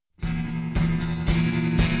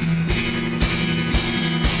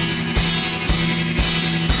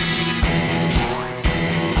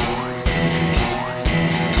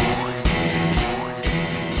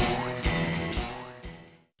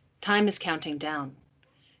time is counting down.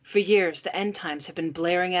 For years, the end times have been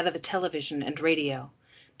blaring out of the television and radio,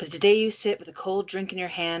 but today you sit with a cold drink in your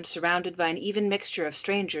hand, surrounded by an even mixture of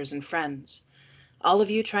strangers and friends, all of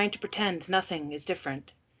you trying to pretend nothing is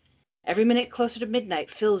different. Every minute closer to midnight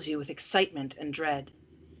fills you with excitement and dread.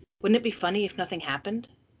 Wouldn't it be funny if nothing happened?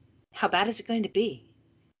 How bad is it going to be?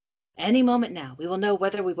 Any moment now, we will know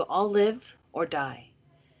whether we will all live or die.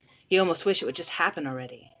 You almost wish it would just happen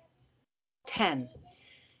already. 10.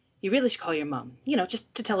 You really should call your mom,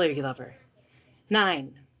 just to tell her you love her.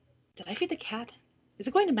 9. Did I feed the cat? Is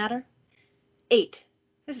it going to matter? 8.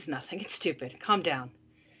 This is nothing. It's stupid. Calm down.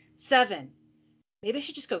 7. Maybe I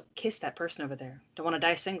should just go kiss that person over there. Don't want to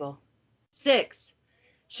die single. 6.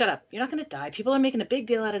 Shut up. You're not going to die. People are making a big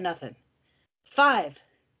deal out of nothing. 5.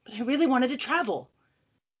 But I really wanted to travel.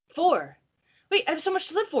 4. Wait, I have so much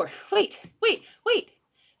to live for. Wait.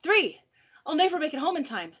 3. I'll never make it home in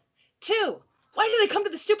time. 2. Why did I come to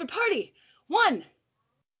the stupid party? 1.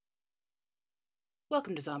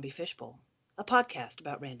 Welcome to Zombie Fishbowl, a podcast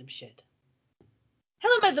about random shit.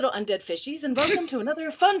 Hello, my little undead fishies, and welcome to another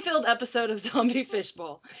fun-filled episode of Zombie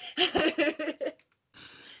Fishbowl. I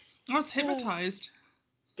was hypnotized.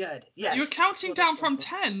 Good, yes. You were counting down from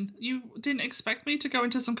 10. You didn't expect me to go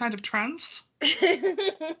into some kind of trance?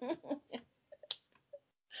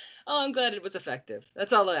 Oh, I'm glad it was effective.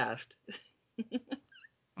 That's all I asked.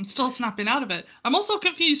 I'm still snapping out of it. I'm also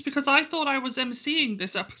confused because I thought I was emceeing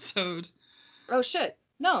this episode. Oh, shit.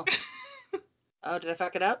 No. Oh, did I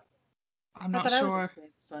fuck it up? I'm not sure.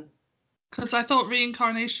 Because I thought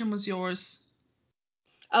reincarnation was yours.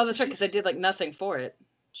 Oh, that's right, because I did, nothing for it.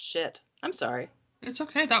 Shit. I'm sorry. It's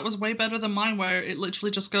okay. That was way better than mine, where it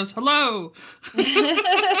literally just goes, hello!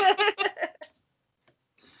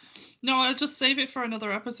 No, I'll just save it for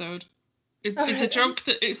another episode. It's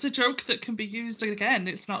a joke that can be used again.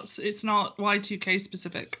 It's not Y2K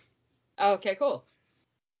specific. Oh, okay, cool.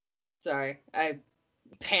 Sorry, I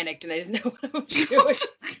panicked and I didn't know what I was doing.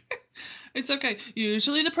 It's okay.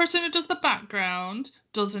 Usually the person who does the background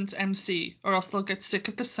doesn't MC, or else they'll get sick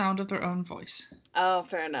of the sound of their own voice. Oh,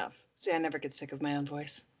 fair enough. See, I never get sick of my own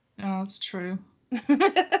voice. Oh, that's true.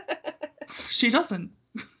 She doesn't.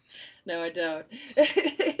 No, I don't.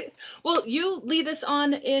 Well, you lead us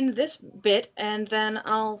on in this bit, and then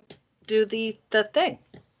I'll do the thing.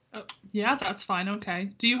 Oh, yeah, that's fine. Okay.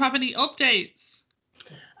 Do you have any updates?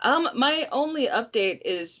 My only update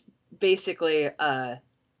is basically,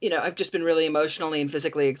 I've just been really emotionally and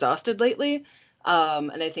physically exhausted lately.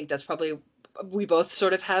 And I think that's probably, we both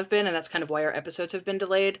sort of have been, and that's kind of why our episodes have been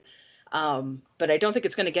delayed. But I don't think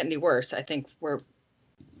it's going to get any worse. I think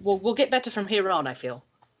we'll get better from here on, I feel.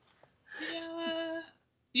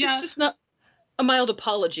 Yeah. Just not a mild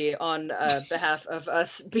apology on behalf of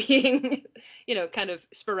us being, kind of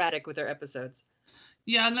sporadic with our episodes.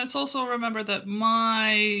 Yeah, and let's also remember that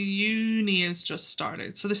my uni has just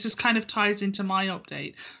started. So this is kind of ties into my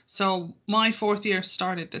update. So my 4th year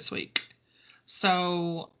started this week.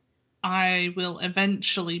 So I will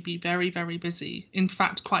eventually be very, very busy. In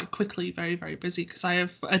fact, quite quickly, very, very busy, because I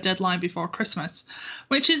have a deadline before Christmas,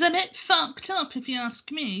 which is a bit fucked up if you ask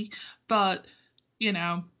me. But,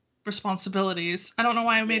 responsibilities. I don't know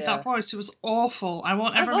why I made that voice. It was awful. I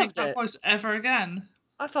won't ever make that voice ever again.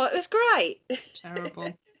 I thought it was great.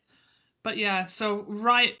 Terrible. But yeah, so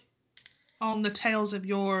right on the tails of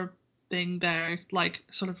your thing there,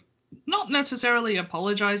 sort of not necessarily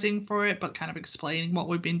apologizing for it, but kind of explaining what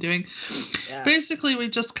we've been doing. Yeah. Basically, we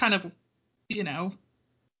just kind of,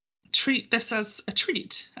 treat this as a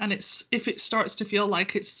treat. And if it starts to feel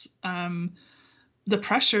like it's the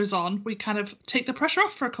pressure's on, we kind of take the pressure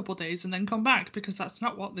off for a couple of days and then come back, because that's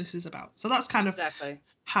not what this is about. So that's kind of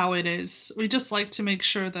how it is. We just like to make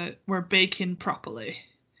sure that we're baking properly.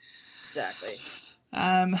 Exactly.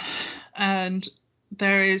 And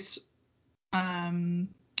there is a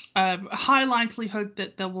high likelihood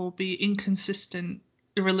that there will be inconsistent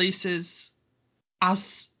releases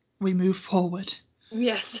as we move forward.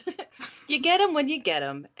 Yes. You get them when you get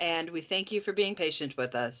them, and we thank you for being patient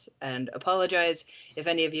with us, and apologize if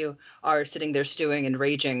any of you are sitting there stewing and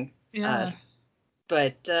raging. Yeah.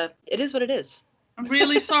 But it is what it is. I'm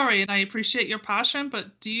really sorry, and I appreciate your passion,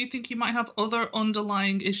 but do you think you might have other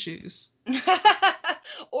underlying issues?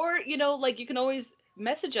 Or, you can always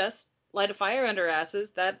message us, light a fire under our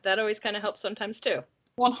asses. That always kind of helps sometimes too.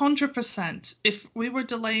 100%. If we were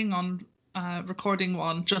delaying on recording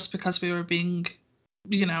one just because we were being,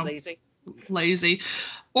 lazy,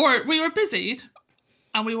 or we were busy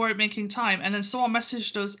and we weren't making time, and then someone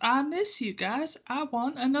messaged us, I miss you guys, I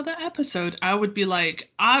want another episode, I would be like,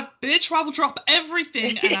 I will drop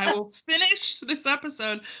everything and I will finish this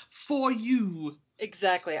episode for you.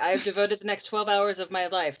 Exactly. I have devoted the next 12 hours of my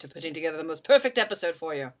life to putting together the most perfect episode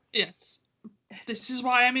for you. Yes. This is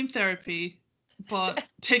why I'm in therapy, but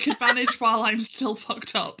take advantage while I'm still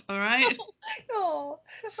fucked up, all right? Oh,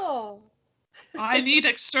 oh. I need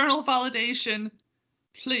external validation,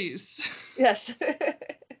 please. Yes.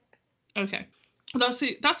 Okay. That's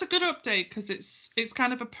a good update because it's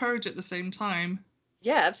kind of a purge at the same time.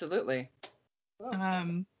 Yeah, absolutely.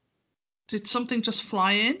 Did something just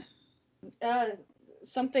fly in? Uh,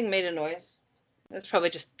 Something made a noise. It's probably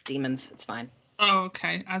just demons. It's fine. Oh,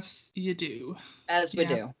 okay, as you do. As we Yeah.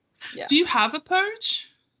 do. Yeah. Do you have a purge?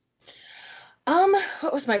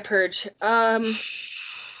 What was my purge? Can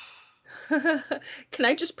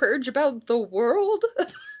I just purge about the world?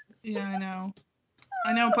 Yeah,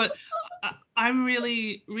 I know, but I'm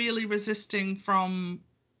really, really resisting from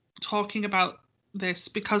talking about this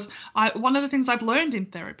because one of the things I've learned in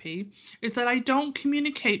therapy is that I don't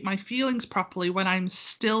communicate my feelings properly when I'm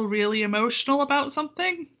still really emotional about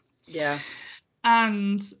something. Yeah.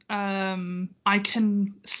 And I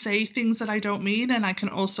can say things that I don't mean, and I can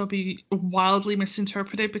also be wildly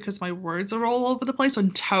misinterpreted because my words are all over the place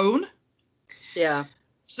on tone. Yeah.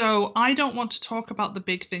 So I don't want to talk about the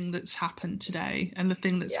big thing that's happened today and the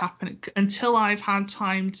thing that's Yeah. happened until I've had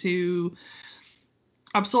time to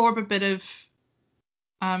absorb a bit of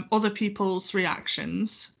other people's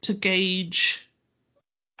reactions to gauge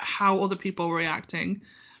how other people are reacting.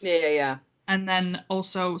 Yeah. And then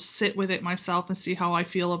also sit with it myself and see how I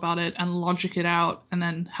feel about it and logic it out and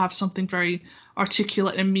then have something very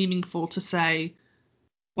articulate and meaningful to say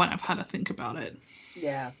when I've had to think about it.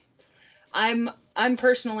 Yeah. I'm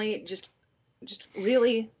personally just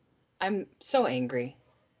really I'm so angry.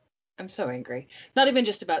 I'm so angry. Not even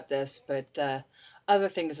just about this, but other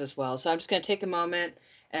things as well. So I'm just going to take a moment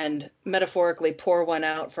and metaphorically pour one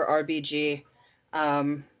out for RBG,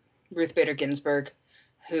 Ruth Bader Ginsburg,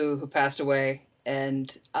 who passed away.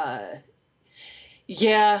 And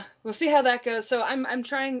yeah, we'll see how that goes. So I'm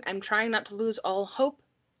trying not to lose all hope.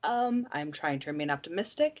 I'm trying to remain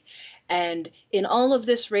optimistic. And in all of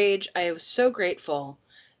this rage, I was so grateful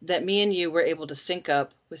that me and you were able to sync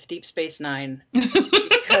up with Deep Space Nine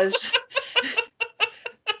because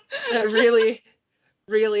that really,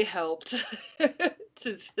 really helped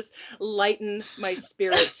to just lighten my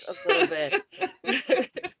spirits a little bit.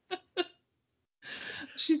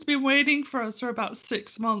 She's been waiting for us for about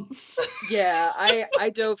 6 months. Yeah, I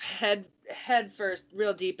dove head first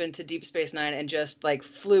real deep into Deep Space Nine and just like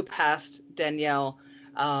flew past Danielle.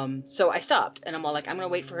 So I stopped and I'm all like, I'm gonna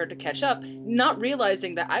wait for her to catch up, not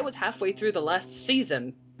realizing that I was halfway through the last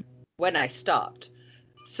season when I stopped.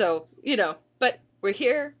 So, but we're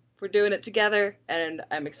here, we're doing it together, and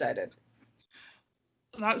I'm excited.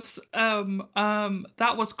 That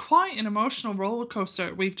was quite an emotional roller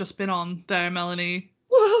coaster we've just been on there, Melanie.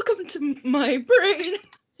 Welcome to my brain.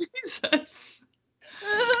 Jesus.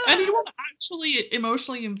 Anyone actually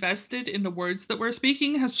emotionally invested in the words that we're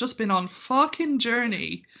speaking has just been on fucking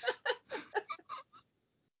journey.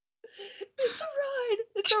 It's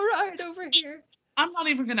a ride over here. I'm not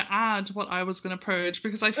even going to add what I was going to purge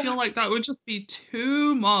because I feel like that would just be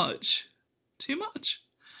too much. Too much.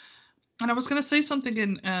 And I was going to say something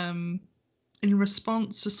in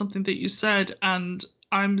response to something that you said, and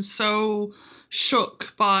I'm so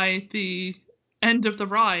shook by the end of the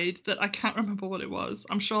ride that I can't remember what it was.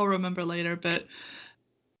 I'm sure I'll remember later, but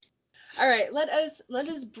All right, let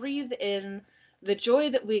us breathe in the joy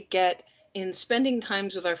that we get in spending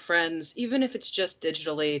times with our friends, even if it's just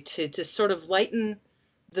digitally, to sort of lighten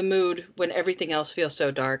the mood when everything else feels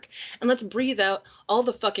so dark. And let's breathe out all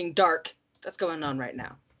the fucking dark that's going on right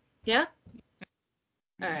now. Yeah?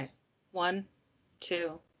 All right. 1,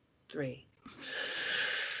 2, 3.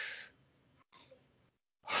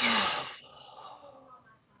 I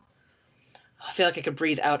feel like I could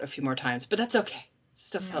breathe out a few more times, but that's okay.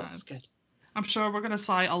 Still yeah, feels good. I'm sure we're going to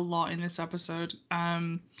sigh a lot in this episode.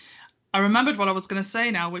 I remembered what I was going to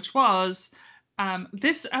say now, which was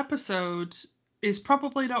this episode is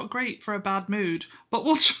probably not great for a bad mood, but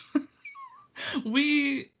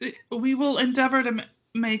we we will endeavor to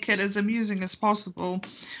make it as amusing as possible.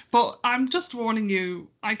 But I'm just warning you,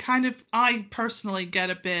 I personally get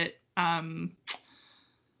a bit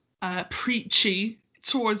preachy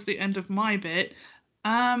towards the end of my bit.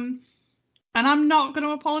 And I'm not going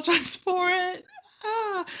to apologize for it.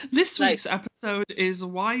 This week's Nice. episode is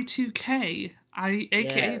Y2K,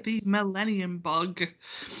 aka the Yes. Millennium Bug.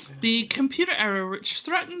 The computer error which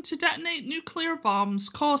threatened to detonate nuclear bombs,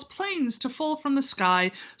 cause planes to fall from the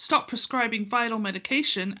sky, stop prescribing vital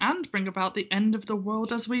medication, and bring about the end of the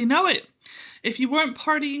world as we know it. If you weren't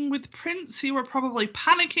partying with Prince, you were probably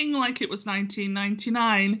panicking like it was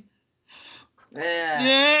 1999. Yeah.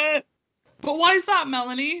 Yeah. But why is that,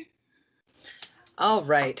 Melanie? All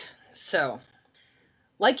right. So,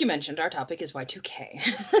 like you mentioned, our topic is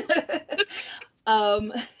Y2K.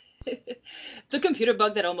 um, the computer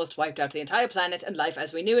bug that almost wiped out the entire planet and life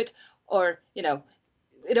as we knew it, or,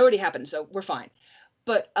 it already happened, so we're fine.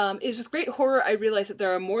 But it is with great horror I realize that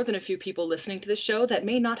there are more than a few people listening to this show that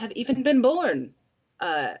may not have even been born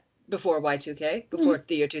uh, before Y2K, before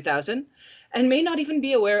the year 2000, and may not even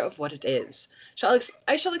be aware of what it is.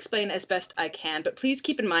 I shall explain as best I can, but please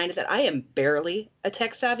keep in mind that I am barely a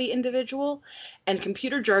tech-savvy individual, and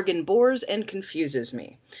computer jargon bores and confuses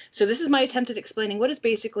me. So this is my attempt at explaining what is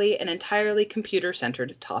basically an entirely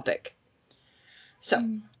computer-centered topic. So,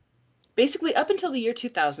 basically, up until the year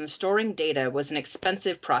 2000, storing data was an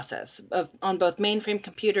expensive process. On both mainframe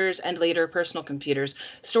computers and later personal computers,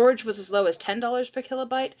 storage was as low as $10 per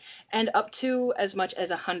kilobyte and up to as much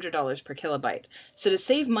as $100 per kilobyte. So to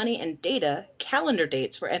save money and data, calendar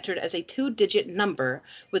dates were entered as a 2-digit number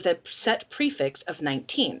with a set prefix of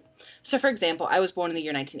 19. So for example, I was born in the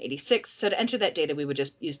year 1986, so to enter that data, we would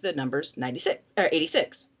just use the numbers 96, or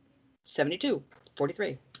 86, 72,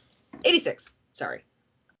 43, 86, sorry.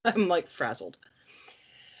 I'm like frazzled.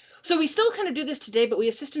 So we still kind of do this today, but we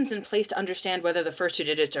have systems in place to understand whether the first two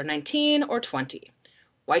digits are 19 or 20.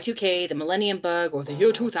 Y2K, the Millennium Bug, or the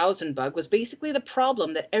year 2000 bug was basically the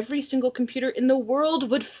problem that every single computer in the world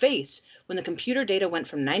would face when the computer data went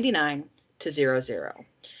from 99 to 00.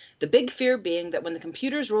 The big fear being that when the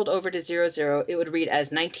computers rolled over to 00, it would read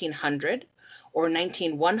as 1900 or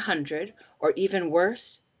 19100 or even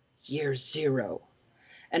worse, year zero,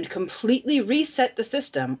 and completely reset the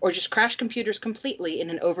system or just crash computers completely in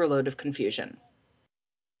an overload of confusion.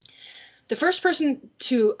 The first person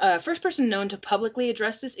known to publicly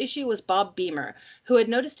address this issue was Bob Beamer, who had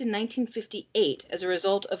noticed in 1958 as a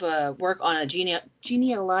result of a work on a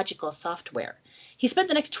genealogical software. He spent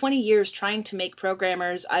the next 20 years trying to make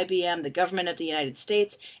programmers, IBM, the government of the United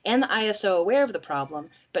States, and the ISO aware of the problem,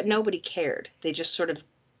 but nobody cared. They just sort of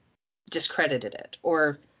discredited it,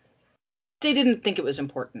 or they didn't think it was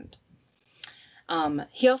important.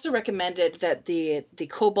 He also recommended that the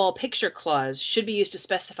COBOL picture clause should be used to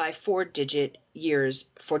specify 4-digit years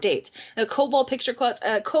for dates. Now, COBOL picture clause,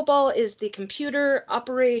 COBOL is the Computer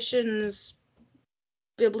Operations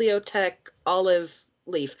Bibliotech Olive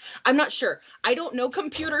Leaf. I'm not sure. I don't know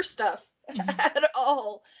computer stuff at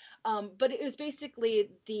all. But it was basically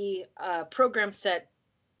the program set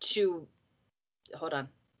to, hold on,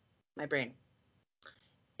 my brain.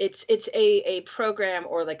 It's a program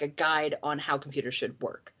or like a guide on how computers should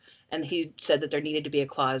work. And he said that there needed to be a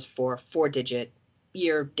clause for 4-digit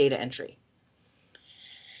year data entry.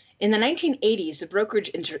 In the 1980s, the brokerage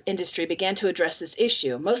industry began to address this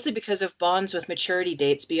issue, mostly because of bonds with maturity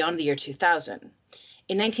dates beyond the year 2000.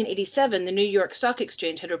 In 1987, the New York Stock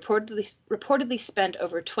Exchange had reportedly spent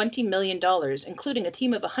over $20 million, including a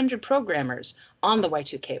team of 100 programmers, on the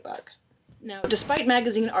Y2K bug. Now, despite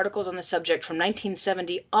magazine articles on the subject from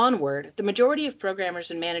 1970 onward, the majority of programmers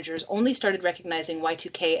and managers only started recognizing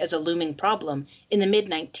Y2K as a looming problem in the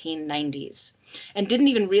mid-1990s, and didn't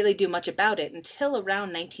even really do much about it until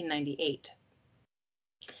around 1998.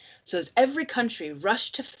 So as every country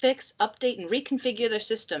rushed to fix, update, and reconfigure their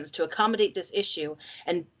systems to accommodate this issue,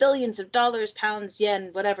 and billions of dollars, pounds, yen,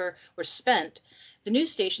 whatever, were spent, the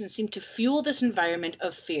news stations seemed to fuel this environment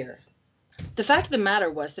of fear. The fact of the matter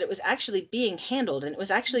was that it was actually being handled, and it was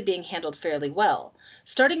actually being handled fairly well.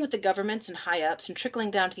 Starting with the governments and high-ups and trickling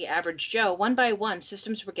down to the average Joe, one by one,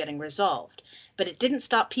 systems were getting resolved. But it didn't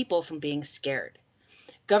stop people from being scared.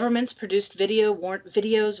 Governments produced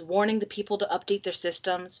videos warning the people to update their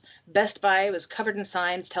systems. Best Buy was covered in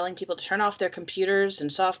signs telling people to turn off their computers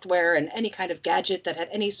and software and any kind of gadget that had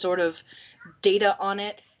any sort of data on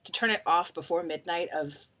it, to turn it off before midnight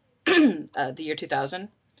of the year 2000.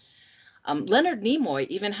 Leonard Nimoy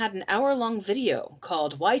even had an hour-long video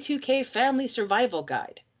called Y2K Family Survival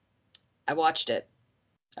Guide. I watched it.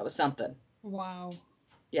 That was something. Wow.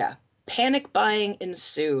 Yeah. Panic buying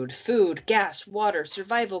ensued. Food, gas, water,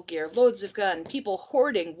 survival gear, loads of gun, people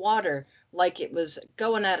hoarding water like it was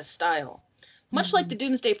going out of style. Much like the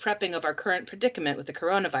doomsday prepping of our current predicament with the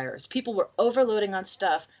coronavirus, people were overloading on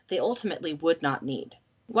stuff they ultimately would not need.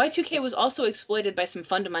 Y2K was also exploited by some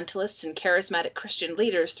fundamentalists and charismatic Christian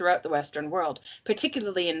leaders throughout the Western world,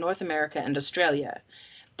 particularly in North America and Australia.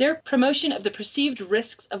 Their promotion of the perceived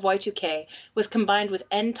risks of Y2K was combined with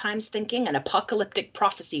end times thinking and apocalyptic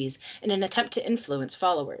prophecies in an attempt to influence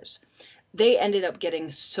followers. They ended up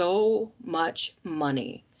getting so much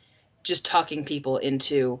money just talking people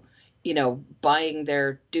into, buying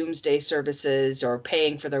their doomsday services or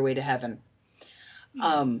paying for their way to heaven.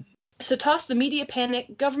 So toss the media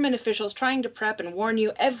panic, government officials trying to prep and warn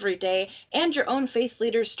you every day, and your own faith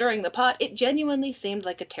leaders stirring the pot. It genuinely seemed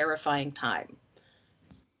like a terrifying time.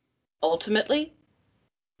 Ultimately,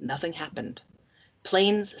 nothing happened.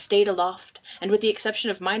 Planes stayed aloft, and with the exception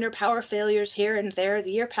of minor power failures here and there,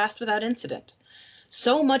 the year passed without incident.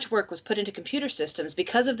 So much work was put into computer systems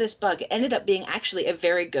because of this bug. It ended up being actually a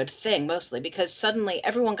very good thing, mostly because suddenly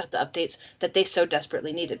everyone got the updates that they so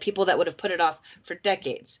desperately needed. People that would have put it off for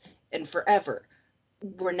decades and forever,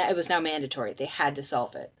 it was now mandatory. They had to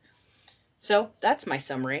solve it. So that's my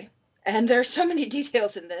summary. And there are so many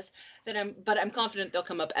details in this but I'm confident they'll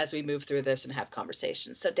come up as we move through this and have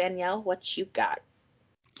conversations. So Danielle, what you got?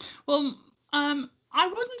 Well, I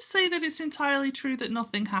wouldn't say that it's entirely true that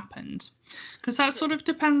nothing happened, because that sort of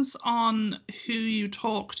depends on who you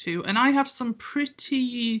talk to. And I have some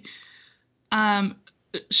pretty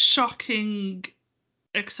shocking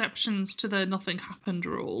exceptions to the nothing happened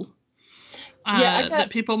rule that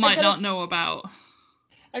people might not know about.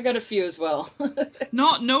 I got a few as well.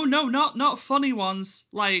 not funny ones,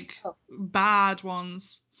 like bad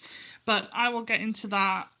ones. But I will get into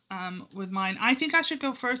that with mine. I think I should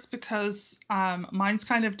go first because mine's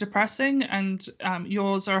kind of depressing, and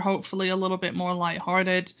yours are hopefully a little bit more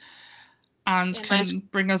lighthearted and can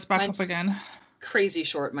bring us back up again. Crazy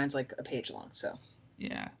short. Mine's like a page long, so.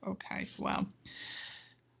 Yeah, okay. Well.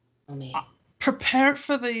 Me. Prepare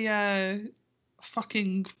for the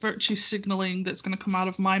fucking virtue signaling that's going to come out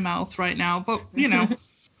of my mouth right now, but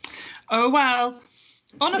oh well,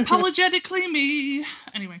 unapologetically me.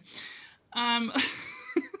 Anyway, I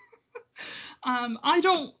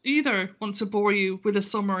don't either want to bore you with a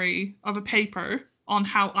summary of a paper on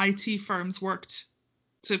how IT firms worked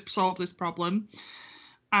to solve this problem.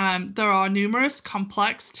 There are numerous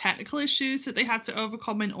complex technical issues that they had to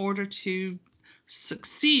overcome in order to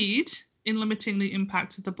succeed in limiting the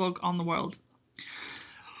impact of the bug on the world.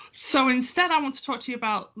 So instead, I want to talk to you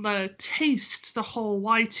about the taste the whole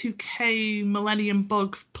Y2K millennium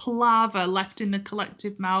bug palaver left in the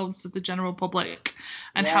collective mouths of the general public,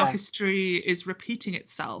 and how history is repeating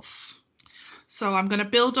itself. So I'm going to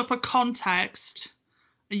build up a context,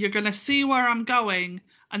 and you're going to see where I'm going,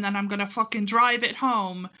 and then I'm going to fucking drive it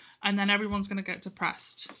home, and then everyone's going to get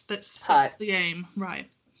depressed. That's the aim, right?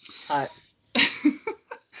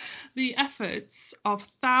 The efforts of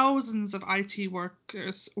thousands of IT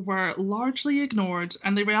workers were largely ignored,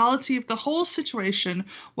 and the reality of the whole situation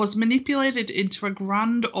was manipulated into a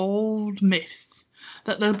grand old myth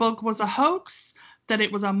that the bug was a hoax, that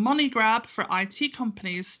it was a money grab for IT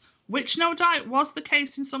companies, which no doubt was the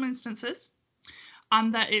case in some instances,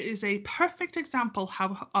 and that it is a perfect example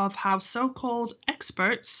of how so-called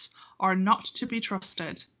experts are not to be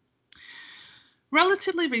trusted.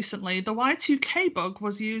 Relatively recently, the Y2K bug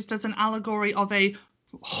was used as an allegory of a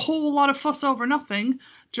whole lot of fuss over nothing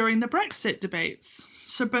during the Brexit debates.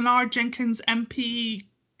 Sir Bernard Jenkins MP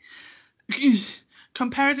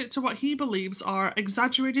compared it to what he believes are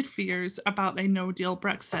exaggerated fears about a no-deal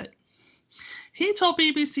Brexit. He told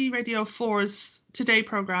BBC Radio 4's Today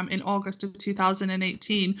programme in August of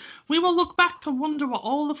 2018, "We will look back and wonder what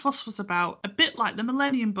all the fuss was about, a bit like the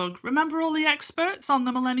Millennium Bug. Remember all the experts on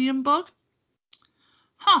the Millennium Bug?"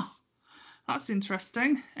 Huh, that's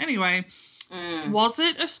interesting. Anyway, was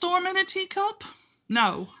it a storm in a teacup?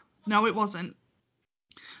 No, it wasn't.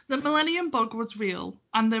 The Millennium Bug was real,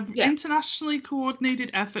 and the internationally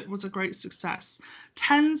coordinated effort was a great success.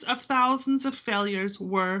 Tens of thousands of failures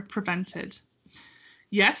were prevented.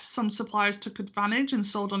 Yes, some suppliers took advantage and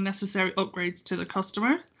sold unnecessary upgrades to the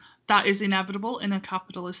customer. That is inevitable in a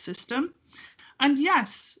capitalist system. And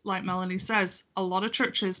yes, like Melanie says, a lot of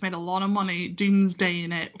churches made a lot of money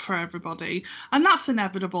doomsdaying it for everybody, and that's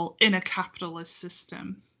inevitable in a capitalist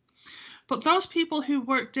system. But those people who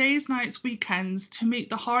worked days, nights, weekends to meet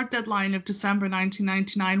the hard deadline of December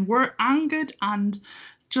 1999 were angered and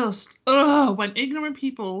just, when ignorant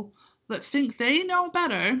people that think they know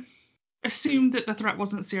better assumed that the threat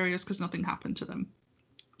wasn't serious because nothing happened to them.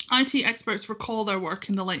 IT experts recall their work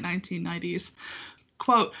in the late 1990s.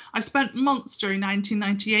 Quote, "I spent months during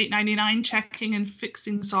 1998-99 checking and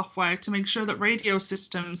fixing software to make sure that radio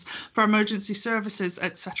systems for emergency services,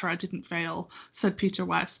 etc. didn't fail," said Peter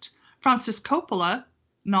West. Francis Coppola,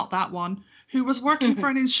 not that one, who was working for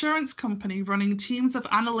an insurance company running teams of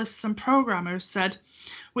analysts and programmers, said,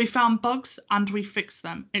 "We found bugs and we fixed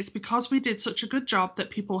them. It's because we did such a good job that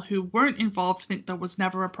people who weren't involved think there was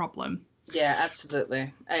never a problem." Yeah,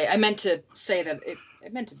 absolutely. I meant to say that I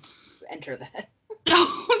meant to enter that.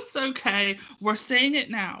 No, it's okay. We're saying it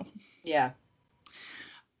now. Yeah.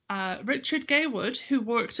 Richard Gaywood, who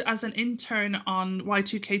worked as an intern on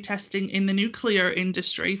Y2K testing in the nuclear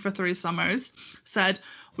industry for 3 summers, said,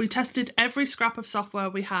 "We tested every scrap of software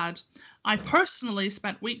we had. I personally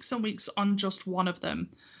spent weeks and weeks on just one of them.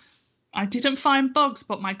 I didn't find bugs,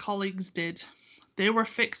 but my colleagues did. They were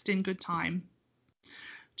fixed in good time."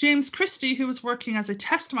 James Christie, who was working as a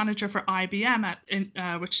test manager for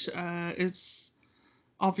IBM, which is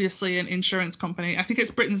obviously an insurance company. I think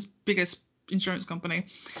it's Britain's biggest insurance company.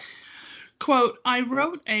 Quote, "I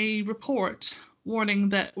wrote a report warning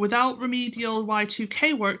that without remedial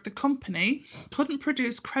Y2K work, the company couldn't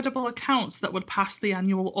produce credible accounts that would pass the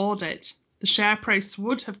annual audit. The share price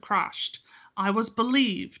would have crashed. I was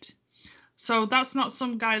believed." So that's not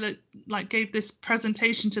some guy that gave this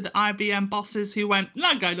presentation to the IBM bosses who went,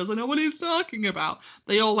 "That guy doesn't know what he's talking about."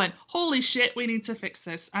 They all went, "Holy shit, we need to fix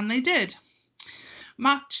this." And they did.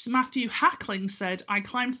 Matthew Hackling said, "I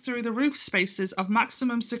climbed through the roof spaces of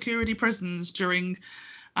maximum security prisons during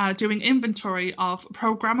doing inventory of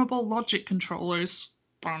programmable logic controllers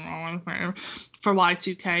for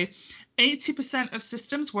Y2K. 80% of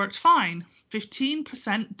systems worked fine.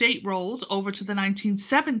 15% date rolled over to the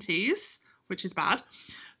 1970s, which is bad.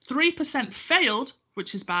 3% failed,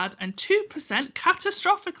 which is bad. And 2%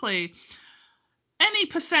 catastrophically. Any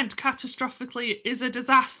percent catastrophically is a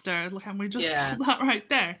disaster. Can we just put that right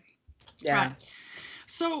there? Yeah. Right.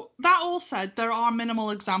 So that all said, there are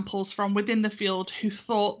minimal examples from within the field who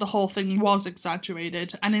thought the whole thing was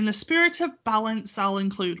exaggerated. And in the spirit of balance, I'll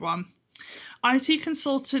include one. IT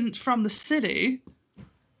consultant from the city,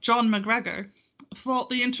 John McGregor, thought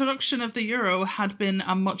the introduction of the euro had been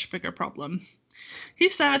a much bigger problem. He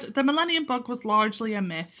said the Millennium Bug was largely a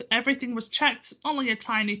myth. Everything was checked. Only a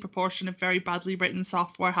tiny proportion of very badly written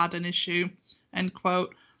software had an issue. End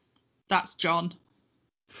quote. That's John.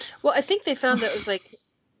 Well, I think they found that it was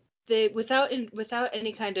they without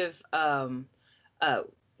any kind of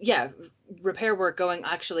repair work going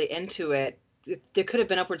actually into it. There could have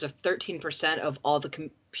been upwards of 13% of all the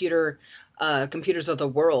computers of the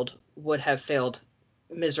world would have failed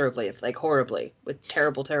miserably, horribly, with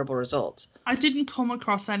terrible results. I didn't come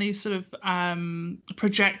across any sort of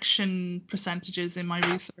projection percentages in my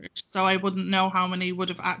research, so I wouldn't know how many would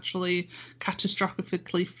have actually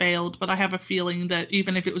catastrophically failed, but I have a feeling that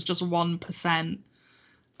even if it was just 1%,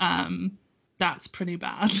 that's pretty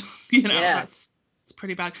bad. That's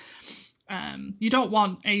pretty bad. You don't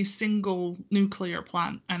want a single nuclear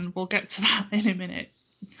plant, and we'll get to that in a minute.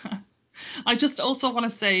 I just also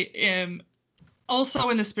want to say, also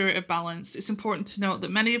in the spirit of balance, it's important to note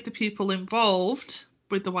that many of the people involved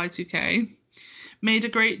with the Y2K made a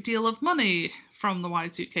great deal of money from the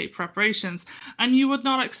Y2K preparations, and you would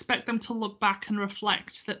not expect them to look back and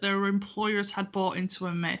reflect that their employers had bought into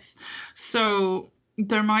a myth. So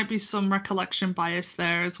there might be some recollection bias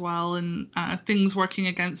there as well, and things working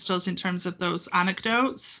against us in terms of those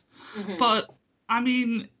anecdotes. Mm-hmm. But I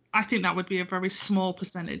mean, I think that would be a very small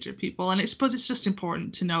percentage of people, and it's just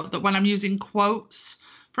important to note that when I'm using quotes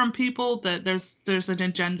from people, that there's an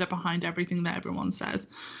agenda behind everything that everyone says.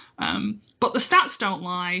 But the stats don't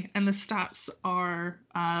lie, and the stats are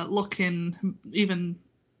looking, even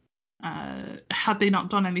had they not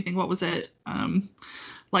done anything, what was it? In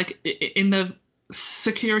the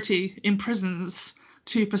security in prisons,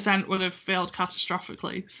 2% would have failed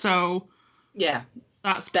catastrophically. So yeah,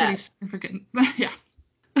 that's pretty significant. Yeah.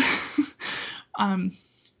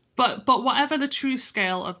 But whatever the true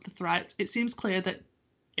scale of the threat, it seems clear that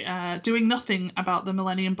doing nothing about the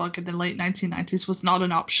Millennium Bug in the late 1990s was not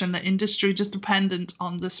an option that industry just dependent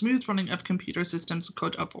on the smooth running of computer systems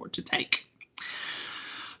could afford to take.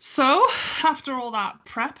 So after all that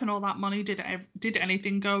prep and all that money, did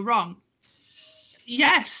anything go wrong?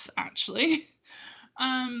 Yes, actually.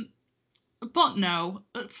 But no,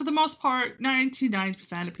 for the most part,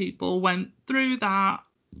 99% of people went through that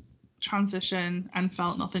transition and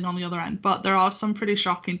felt nothing on the other end. But there are some pretty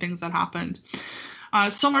shocking things that happened.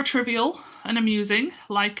 Some are trivial and amusing,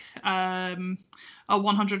 like a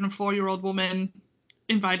 104-year-old woman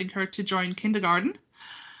inviting her to join kindergarten,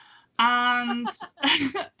 and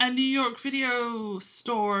a New York video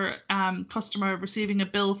store customer receiving a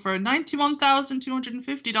bill for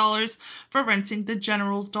 $91,250 for renting the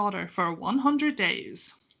general's daughter for 100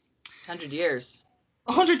 days. 100 years.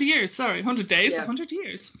 100 years, sorry, 100 days, yeah. 100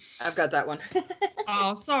 years. I've got that one.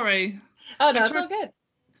 Oh, sorry. Oh, no, it's all good.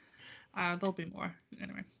 There'll be more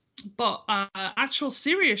anyway. But actual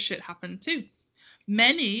serious shit happened too.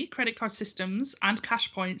 Many credit card systems and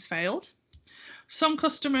cash points failed. Some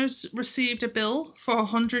customers received a bill for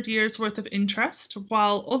 100 years worth of interest,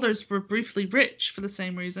 while others were briefly rich for the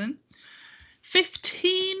same reason.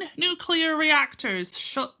 15 nuclear reactors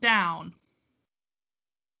shut down.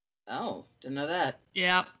 Oh, didn't know that.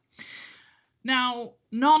 Yep. Now,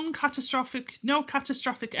 no catastrophic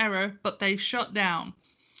error, but they shut down.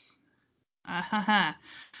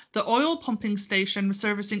 The oil pumping station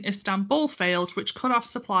servicing Istanbul failed, which cut off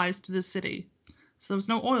supplies to the city. So there was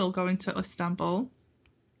no oil going to Istanbul.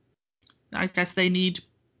 I guess they need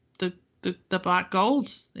the black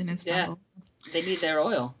gold in Istanbul. Yeah, they need their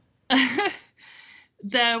oil.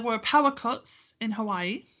 There were power cuts in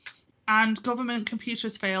Hawaii, and government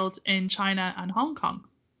computers failed in China and Hong Kong.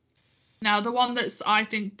 Now, the one that's, I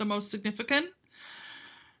think, the most significant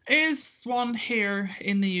is one here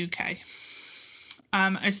in the UK.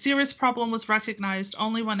 A serious problem was recognised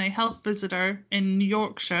only when a health visitor in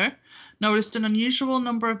Yorkshire noticed an unusual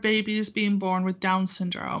number of babies being born with Down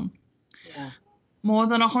syndrome. Yeah. More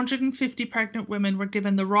than 150 pregnant women were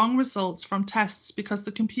given the wrong results from tests because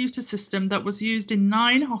the computer system that was used in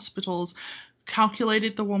 9 hospitals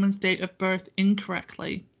calculated the woman's date of birth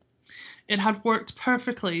incorrectly. It had worked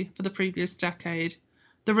perfectly for the previous decade.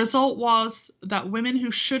 The result was that women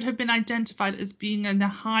who should have been identified as being in the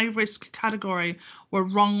high-risk category were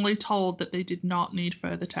wrongly told that they did not need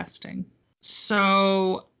further testing.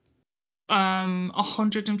 So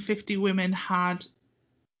 150 women had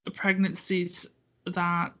pregnancies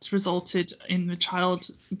that resulted in the child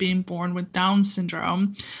being born with Down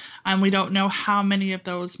syndrome, and we don't know how many of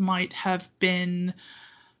those might have been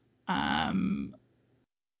a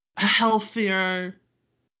healthier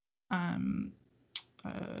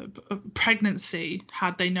pregnancy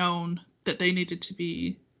had they known that they needed to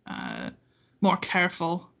be more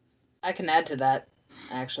careful. I can add to that,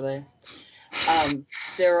 actually.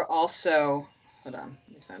 There were also, hold on,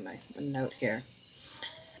 let me find my note here.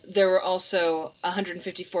 There were also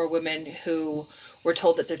 154 women who were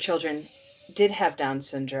told that their children did have Down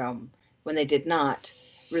syndrome when they did not,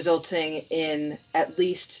 resulting in at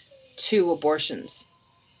least 2 abortions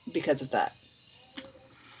because of that.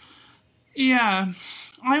 Yeah,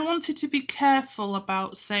 I wanted to be careful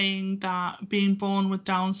about saying that being born with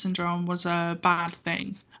Down syndrome was a bad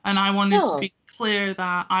thing. And I wanted to be clear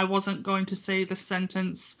that I wasn't going to say the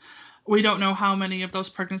sentence, we don't know how many of those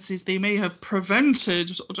pregnancies they may have prevented.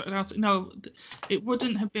 No, it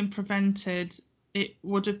wouldn't have been prevented. It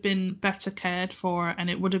would have been better cared for, and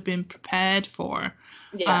it would have been prepared for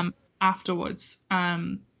afterwards.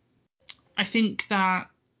 I think that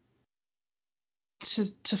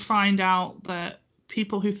to find out that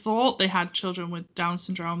people who thought they had children with Down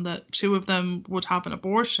syndrome, that 2 of them would have an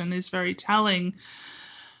abortion, is very telling,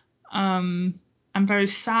 and very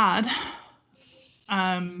sad.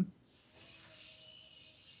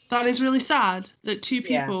 That is really sad that 2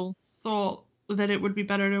 people thought that it would be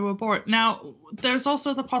better to abort. Now, there's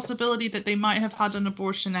also the possibility that they might have had an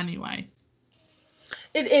abortion anyway.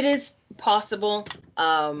 It is possible,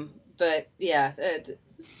 but yeah,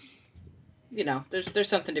 you know, there's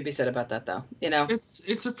something to be said about that, though. You know,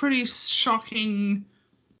 it's a pretty shocking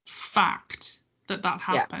fact that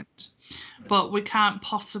happened, but we can't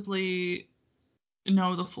possibly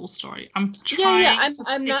know the full story. I'm trying.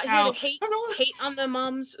 I'm not here to hate on the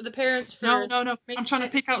moms, the parents for. No. I'm trying to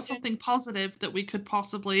pick out something positive that we could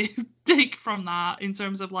possibly take from that in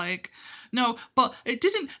terms of like, no, but it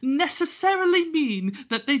didn't necessarily mean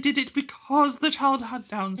that they did it because the child had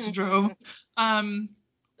Down syndrome.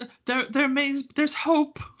 There's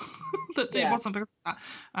hope that it wasn't because of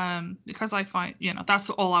that. Because I find,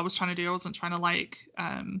 that's all I was trying to do. I wasn't trying to like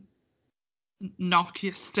knock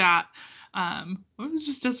your stat. I was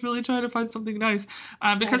just really trying to find something nice.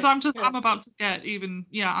 Because I'm about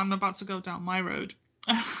to go down my road.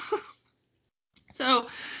 So,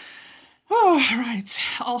 right.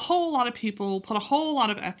 A whole lot of people put a whole lot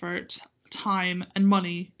of effort, time, and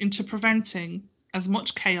money into preventing as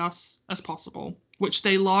much chaos as possible, which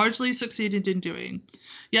they largely succeeded in doing.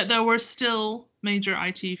 Yet there were still major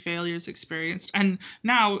IT failures experienced. And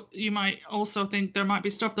now you might also think there might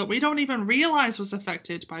be stuff that we don't even realize was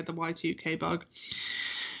affected by the Y2K bug.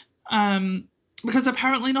 Because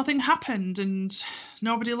apparently nothing happened and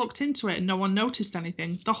nobody looked into it and no one noticed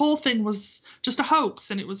anything. The whole thing was just a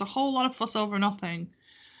hoax and it was a whole lot of fuss over nothing.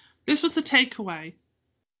 This was the takeaway.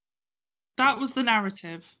 That was the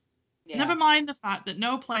narrative. Yeah. Never mind the fact that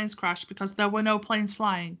no planes crashed because there were no planes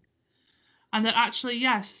flying. And that actually,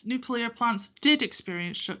 yes, nuclear plants did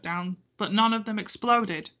experience shutdown, but none of them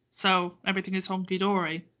exploded. So everything is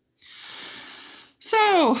hunky-dory.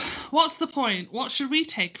 So what's the point? What should we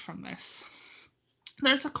take from this?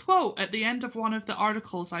 There's a quote at the end of one of the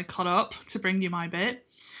articles I cut up to bring you my bit.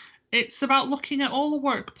 It's about looking at all the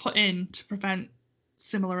work put in to prevent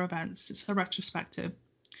similar events. It's a retrospective.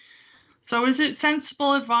 So is it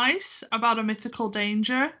sensible advice about a mythical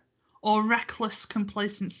danger or reckless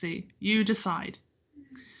complacency? You decide.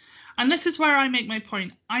 And this is where I make my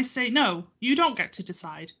point. I say, no, you don't get to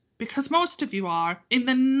decide, because most of you are, in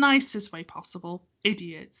the nicest way possible,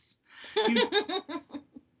 idiots.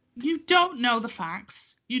 You don't know the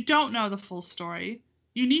facts. You don't know the full story.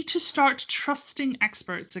 You need to start trusting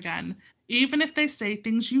experts again, even if they say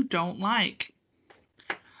things you don't like.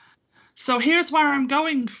 So here's where I'm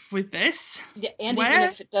going with this. Yeah, and even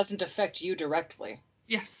if it doesn't affect you directly.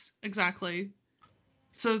 Yes, exactly.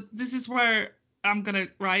 So this is where I'm gonna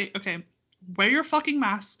write, okay, wear your fucking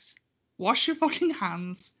masks, wash your fucking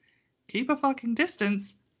hands, keep a fucking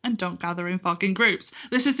distance, and don't gather in fucking groups.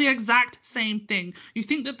 This is the exact same thing. You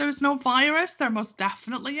think that there's no virus? There most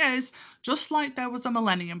definitely is. Just like there was a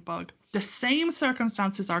millennium bug. The same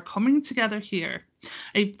circumstances are coming together here.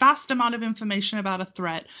 A vast amount of information about a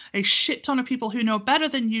threat, a shit ton of people who know better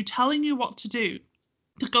than you telling you what to do.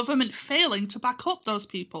 The government failing to back up those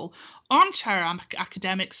people, armchair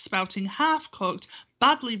academics spouting half-cooked,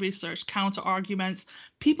 badly researched counter-arguments,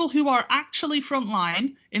 people who are actually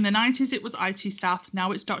frontline. In the 90s it was IT staff,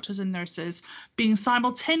 now it's doctors and nurses, being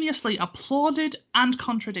simultaneously applauded and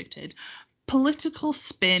contradicted. Political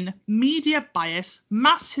spin, media bias,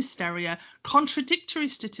 mass hysteria, contradictory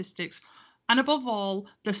statistics, and above all,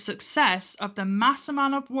 the success of the mass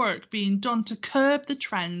amount of work being done to curb the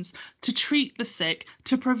trends, to treat the sick,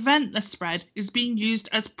 to prevent the spread is being used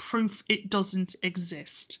as proof it doesn't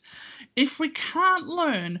exist. If we can't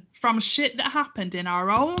learn from shit that happened in our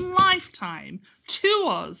own lifetime, to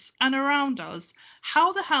us and around us,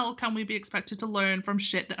 how the hell can we be expected to learn from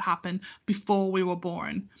shit that happened before we were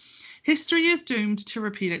born? History is doomed to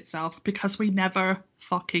repeat itself because we never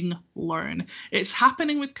fucking learn. It's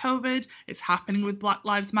happening with COVID. It's happening with Black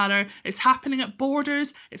Lives Matter. It's happening at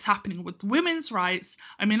borders. It's happening with women's rights.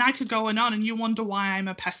 I mean, I could go on and you wonder why I'm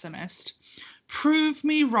a pessimist. Prove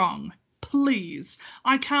me wrong, please.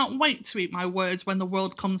 I can't wait to eat my words when the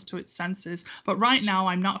world comes to its senses. But right now,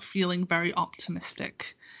 I'm not feeling very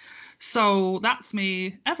optimistic. So that's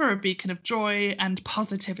me, ever a beacon of joy and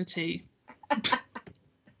positivity.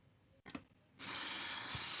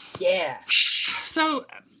 Yeah. So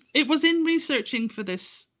it was in researching for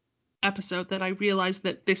this episode that I realized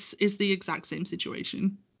that this is the exact same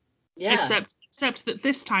situation. Yeah. Except that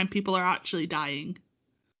this time people are actually dying.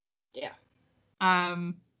 Yeah.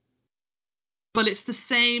 But it's the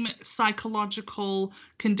same psychological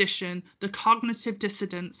condition, the cognitive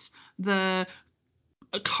dissonance, the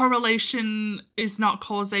correlation is not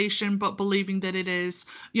causation, but believing that it is,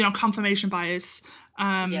 confirmation bias,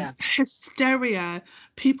 hysteria,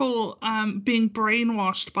 people being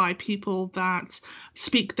brainwashed by people that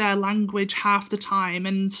speak their language half the time.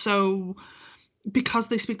 And so because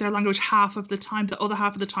they speak their language half of the time, the other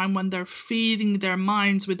half of the time when they're feeding their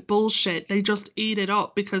minds with bullshit, they just eat it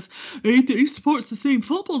up because he supports the same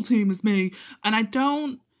football team as me. And I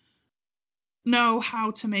don't know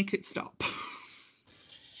how to make it stop.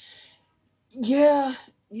 Yeah.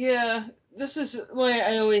 This is why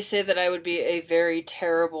I always say that I would be a very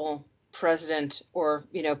terrible president or,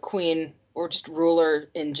 queen or just ruler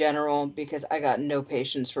in general, because I got no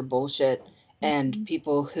patience for bullshit and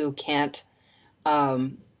people who can't,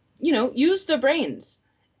 use their brains.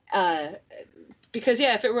 Because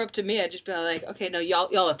if it were up to me, I'd just be like, okay, no,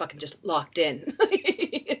 y'all are fucking just locked in.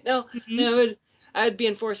 I'd be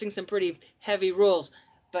enforcing some pretty heavy rules.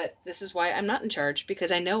 But this is why I'm not in charge, because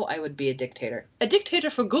I know I would be a dictator. A dictator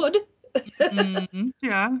for good.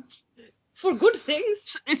 Yeah. For good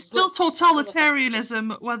things. It's still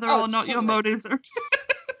totalitarianism, whether or not your motives are.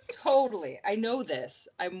 Totally. I know this.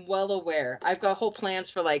 I'm well aware. I've got whole plans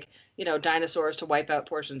for dinosaurs to wipe out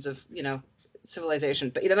portions of,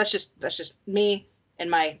 civilization. But that's just me and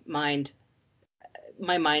my mind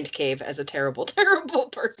cave as a terrible, terrible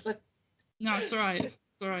person. No, it's all right. It's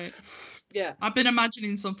all right. Yeah. I've been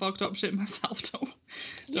imagining some fucked up shit myself. Don't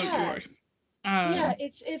you worry.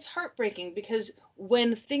 It's heartbreaking because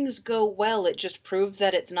when things go well, it just proves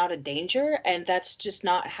that it's not a danger, and that's just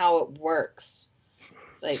not how it works.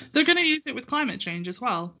 Like, they're going to use it with climate change as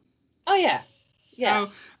well. Oh yeah.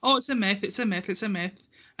 So, it's a myth.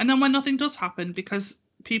 And then when nothing does happen because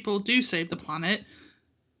people do save the planet,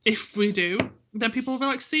 if we do, then people will be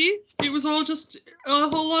like, see, it was all just a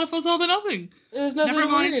whole lot of us all for nothing. There's nothing to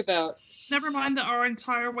worry about. Never mind that our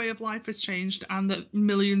entire way of life has changed and that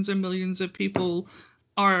millions and millions of people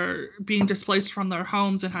are being displaced from their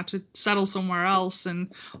homes and had to settle somewhere else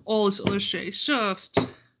and all this other shit. It's just...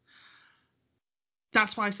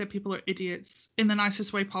 That's why I said people are idiots in the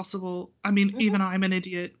nicest way possible. I mean, even I'm an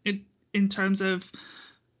idiot in terms of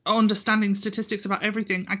understanding statistics about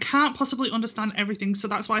everything. I can't possibly understand everything, so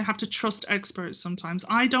that's why I have to trust experts sometimes.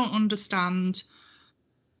 I don't understand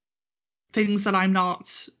things that I'm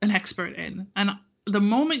not an expert in. And the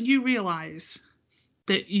moment you realize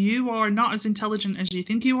that you are not as intelligent as you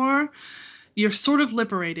think you are, you're sort of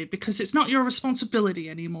liberated because it's not your responsibility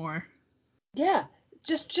anymore. Yeah.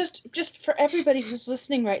 Just for everybody who's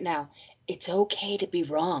listening right now, it's okay to be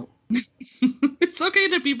wrong. It's okay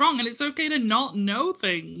to be wrong, and it's okay to not know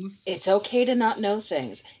things. It's okay to not know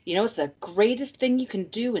things. You know, it's the greatest thing you can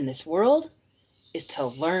do in this world is to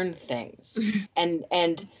learn things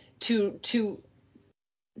and to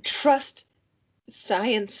trust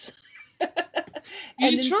science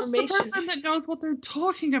and You trust the information. person that knows what they're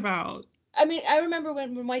talking about. I mean, I remember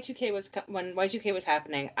when Y2K was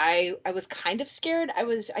happening, I was kind of scared. I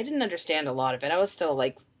didn't understand a lot of it. I was still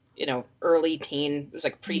like, early teen. It was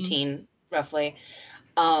like preteen roughly.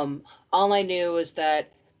 All I knew was that,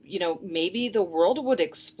 maybe the world would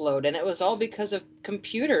explode, and it was all because of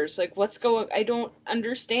computers. Like, I don't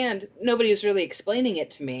understand. Nobody was really explaining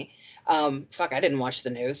it to me. I didn't watch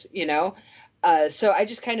the news, so I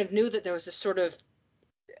just kind of knew that there was this sort of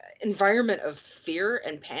environment of fear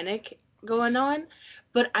and panic going on,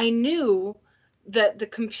 but I knew that the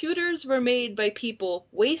computers were made by people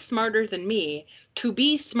way smarter than me to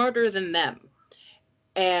be smarter than them.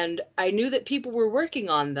 And I knew that people were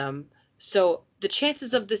working on them, so the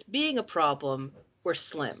chances of this being a problem were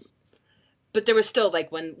slim. But there was still,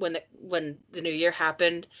 like, when the new year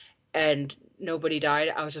happened and nobody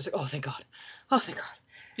died, I was just like, oh thank God,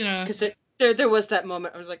 Yeah. because there was that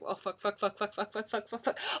moment. I was like, oh fuck.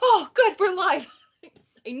 Oh, good, we're live.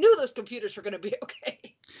 I knew those computers were gonna be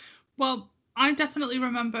okay. Well, I definitely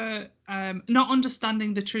remember not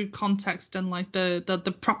understanding the true context and like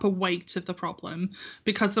the proper weight of the problem,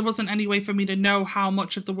 because there wasn't any way for me to know how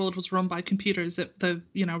much of the world was run by computers at the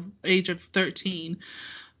age of 13.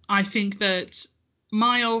 I think that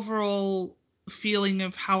my overall feeling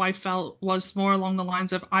of how I felt was more along the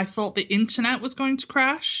lines of I thought the internet was going to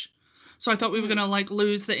crash. So I thought we were going to like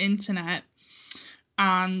lose the internet.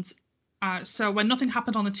 And so when nothing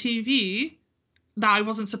happened on the TV, that I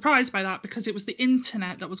wasn't surprised by that, because it was the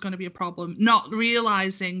internet that was going to be a problem, not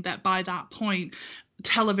realizing that by that point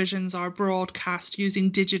televisions are broadcast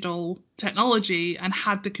using digital technology, and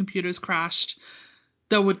had the computers crashed,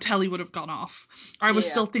 telly would have gone off. I was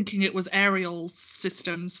still thinking it was aerial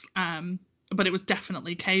systems, but it was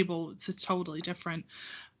definitely cable. It's totally different.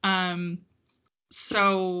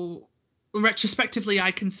 So retrospectively,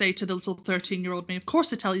 I can say to the little 13-year-old me, of course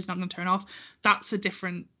the telly's not going to turn off. That's a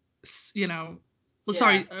different,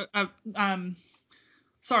 sorry,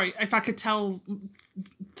 if I could tell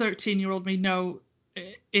 13-year-old me, no,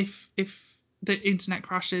 if the internet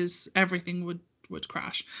crashes, everything would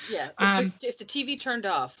crash. Yeah, if the TV turned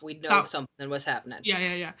off, we'd know something was happening.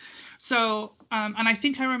 Yeah. So, and I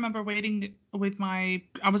think I remember waiting with I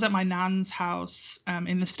was at my nan's house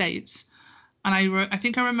in the States, and I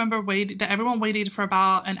think I remember that everyone waited for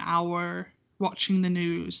about an hour watching the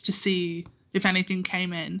news to see if anything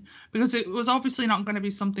came in, because it was obviously not going to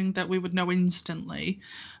be something that we would know instantly.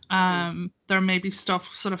 There may be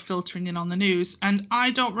stuff sort of filtering in on the news, and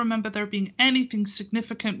I don't remember there being anything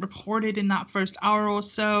significant reported in that first hour or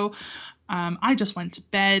so. I just went to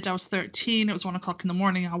bed. I was 13. It was 1 o'clock in the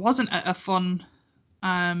morning. I wasn't at a fun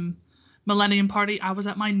millennium party. I was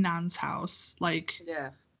at my nan's house, like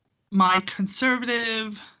my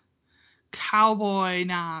conservative cowboy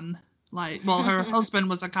nan. Like, well, her husband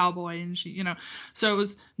was a cowboy, and she, so it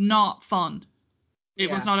was not fun.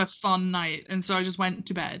 It was not a fun night, and so I just went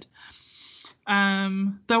to bed.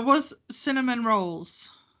 There was cinnamon rolls.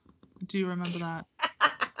 Do you remember that?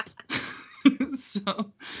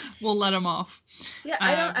 So we'll let them off. Yeah,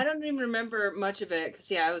 I don't even remember much of it,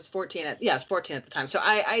 because I was 14 at the time, so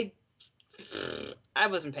I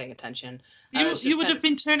wasn't paying attention. You would have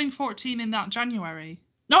been turning 14 in that January.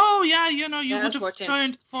 Oh yeah, you would have 14.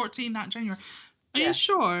 turned 14 that January. Are you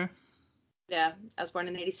sure? Yeah, I was born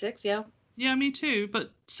in 86. Yeah. Yeah, me too.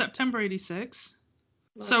 But September 86.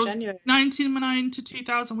 Well, So January. 1999 to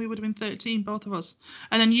 2000, we would have been 13, both of us.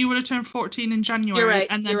 And then you would have turned 14 in January. You're right.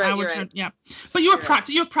 And then I would turn. Yeah. But you're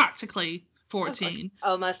practically 14.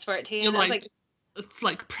 Almost 14. You're it's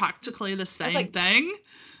like practically the same thing.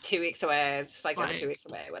 2 weeks away. It's just like every 2 weeks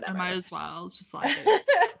away, whatever. I might as well just like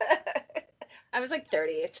I was like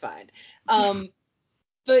 30. It's fine.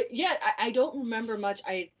 But yeah, I don't remember much.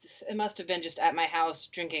 It must have been just at my house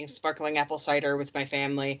drinking sparkling apple cider with my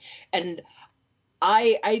family, and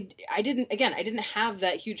I didn't have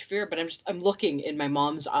that huge fear, but I'm looking in my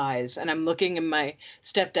mom's eyes and I'm looking in my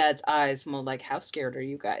stepdad's eyes, and I'm like, how scared are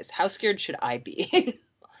you guys? How scared should I be?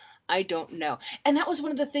 I don't know. And that was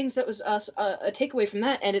one of the things that was us a takeaway from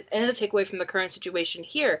that, and a takeaway from the current situation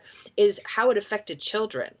here is how it affected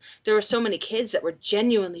children. There were so many kids that were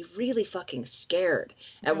genuinely really fucking scared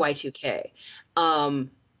at Y2K,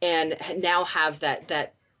 and now have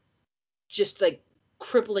that just like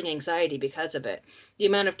crippling anxiety because of it. The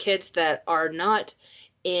amount of kids that are not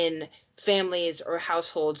in families or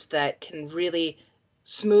households that can really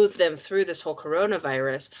smooth them through this whole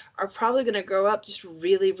coronavirus are probably going to grow up just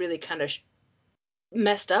really, really kind of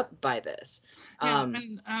messed up by this. Yeah,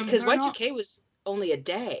 and Because they're not. Y2K was only a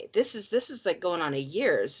day. This is like going on a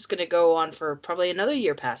year. This is going to go on for probably another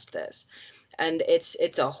year past this. And it's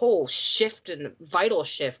a whole shift and vital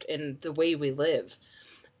shift in the way we live.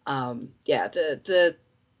 Yeah, the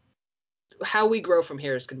how we grow from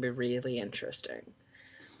here is going to be really interesting.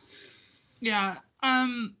 Yeah.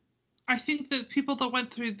 I think that people that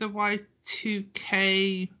went through the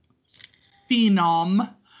Y2K phenom,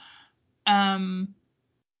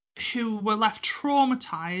 who were left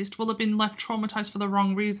traumatized will have been left traumatized for the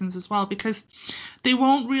wrong reasons as well, because they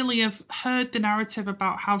won't really have heard the narrative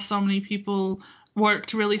about how so many people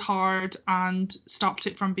worked really hard and stopped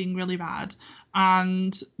it from being really bad,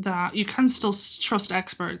 and that you can still trust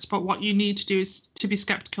experts, but what you need to do is to be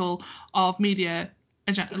skeptical of media,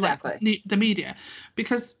 Exactly. like the media,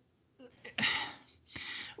 because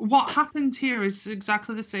what happened here is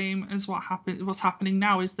exactly the same as what's happening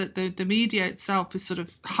now, is that the media itself is sort of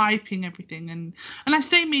hyping everything, and I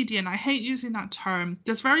say media, and I hate using that term.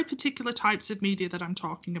 There's very particular types of media that I'm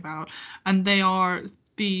talking about, and they are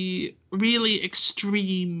the really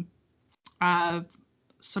extreme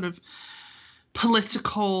sort of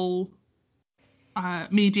political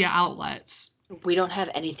media outlets. We don't have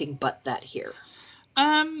anything but that here.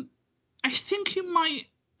 I think you might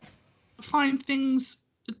find things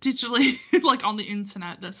digitally like on the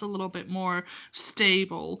internet that's a little bit more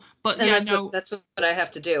stable, but And yeah, that's what I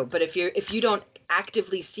have to do. But if you don't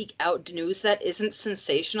actively seek out news that isn't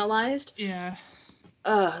sensationalized, yeah,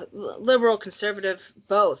 liberal, conservative,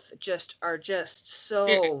 both are just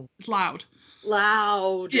so it's loud. Yeah,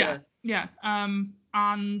 loud. yeah.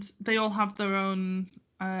 And they all have their own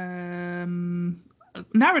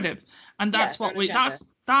narrative, and Yeah, that's their what own agenda.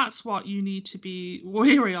 that's what you need to be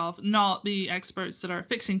wary of, not the experts that are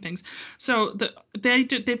fixing things. So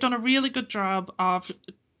they've done a really good job of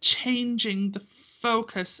changing the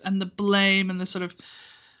focus and the blame and the sort of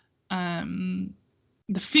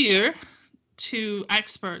the fear to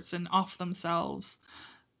experts and off themselves.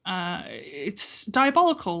 It's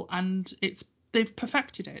diabolical, and they've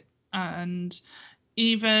perfected it. And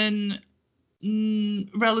even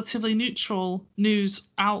relatively neutral news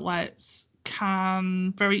outlets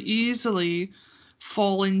can very easily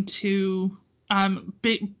fall into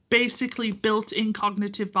basically built-in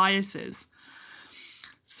cognitive biases.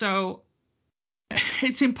 So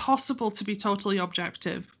it's impossible to be totally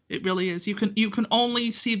objective. It really is. You can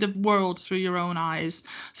only see the world through your own eyes.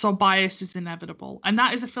 So bias is inevitable. And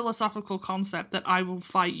that is a philosophical concept that I will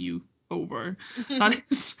fight you over. That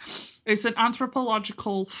is, it's an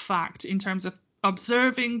anthropological fact in terms of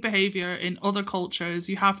observing behavior in other cultures.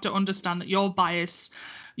 You have to understand that your bias,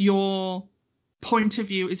 your point of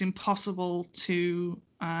view is impossible to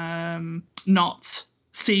not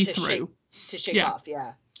see through. To shake off,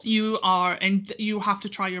 yeah. You are, and you have to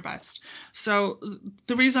try your best. So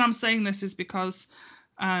the reason I'm saying this is because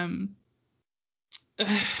there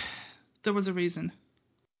was a reason.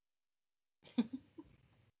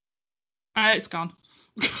 It's gone.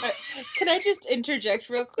 Can I just interject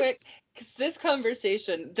real quick? Because this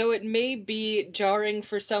conversation, though it may be jarring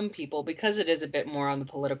for some people because it is a bit more on the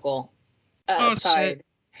political side.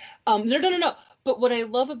 Shit. No. But what I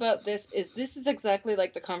love about this is exactly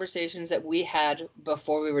like the conversations that we had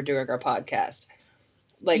before we were doing our podcast.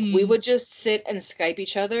 Like we would just sit and Skype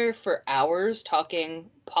each other for hours talking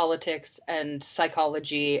politics and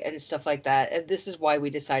psychology and stuff like that. And this is why we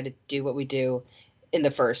decided to do what we do in the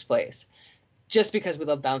first place. Just because we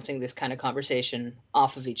love bouncing this kind of conversation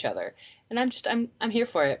off of each other. And I'm here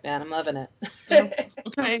for it, man. I'm loving it.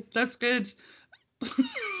 Okay, that's good.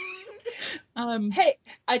 Hey,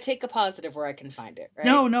 I take a positive where I can find it, right?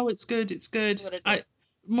 No, it's good. It's good. What it is.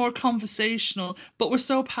 More conversational, but we're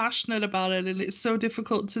so passionate about it, and it's so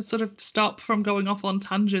difficult to sort of stop from going off on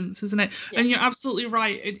tangents, isn't it? Yeah. And you're absolutely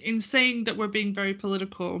right in saying that we're being very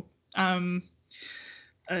political.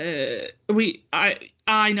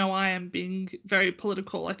 I know I am being very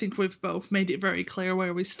political. I think we've both made it very clear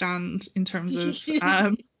where we stand in terms of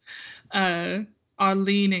our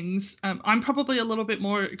leanings. I'm probably a little bit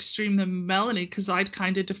more extreme than Melanie because I'd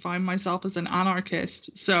kind of define myself as an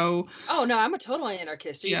anarchist. So Oh no, I'm a total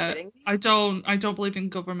anarchist. Are you kidding me? I don't believe in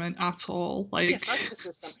government at all. Yeah, fuck the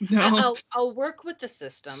system. No. I'll work with the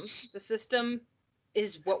system. The system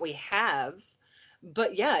is what we have.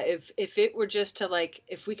 But yeah, if it were just to like,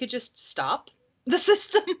 if we could just stop the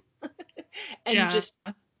system and just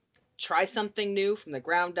try something new from the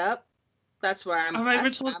ground up, that's where I'm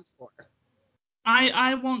for.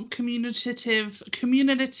 I want communicative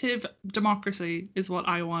democracy is what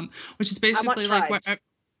I want, which is basically like where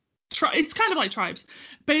it's kind of like tribes.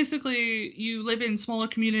 Basically, you live in smaller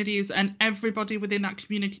communities and everybody within that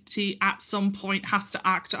community at some point has to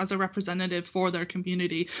act as a representative for their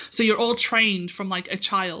community. So you're all trained from like a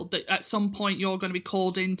child that at some point you're going to be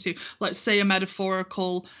called into, let's say, a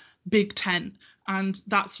metaphorical Big Tent. And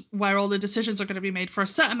that's where all the decisions are going to be made for a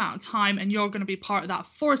set amount of time, and you're going to be part of that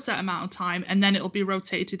for a set amount of time, and then it'll be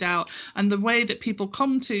rotated out. And the way that people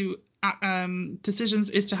come to decisions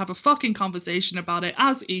is to have a fucking conversation about it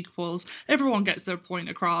as equals. Everyone gets their point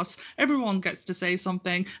across, everyone gets to say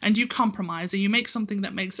something, and you compromise and you make something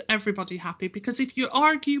that makes everybody happy. Because if you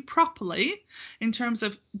argue properly in terms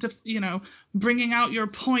of bringing out your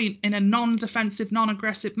point in a non-defensive,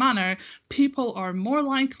 non-aggressive manner, people are more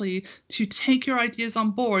likely to take your ideas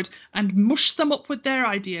on board and mush them up with their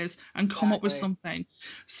ideas and come up with something.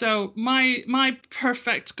 So my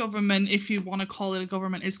perfect government, if you want to call it a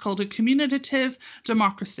government, is called a communicative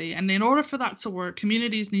democracy. And in order for that to work,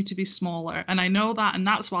 communities need to be smaller. And I know that, and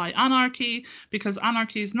that's why anarchy, because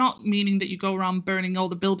anarchy is not meaning that you go around burning all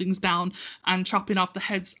the buildings down and chopping off the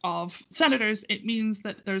heads of senators. It means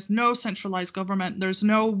that there's no centralized government. There's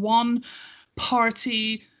no one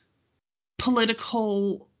party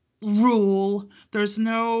political rule. There's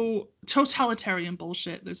no totalitarian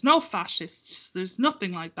bullshit. There's no fascists. There's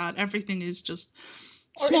nothing like that. Everything is just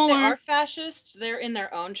smaller. Or if they are fascists, they're in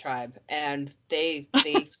their own tribe and they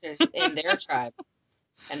in their tribe.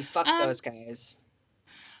 And fuck those guys.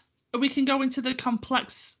 We can go into the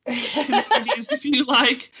complex communities if you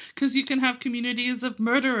like, because you can have communities of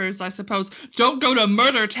murderers, I suppose. Don't go to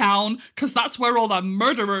Murder Town, because that's where all the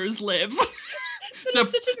murderers live.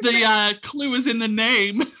 The clue is in the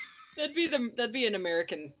name. That'd be an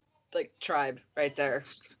American like tribe right there.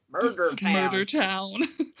 Murder Town. Murder Town.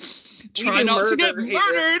 Try not to get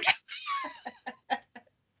murdered.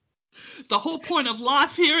 The whole point of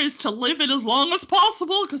life here is to live it as long as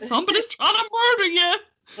possible, because somebody's trying to murder you.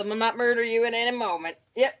 Someone might murder you in any moment.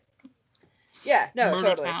 Yep. Yeah, no, Murder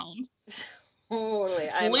totally. Town. Totally.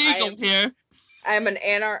 It's legal here. I'm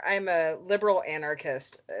a liberal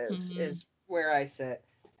anarchist is where I sit.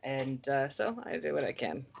 And so I do what I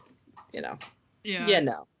can. Yeah. Yeah,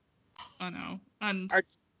 no. I know. And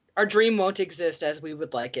our dream won't exist as we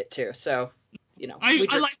would like it to. So, I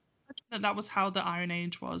like that was how the Iron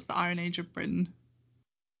Age was, the Iron Age of Britain.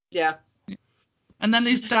 Yeah. And then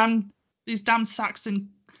these damn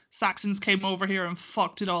Saxons came over here and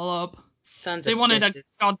fucked it all up. They wanted a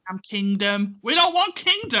goddamn kingdom. We don't want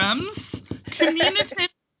kingdoms. Community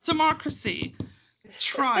democracy.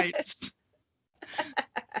 Tribes.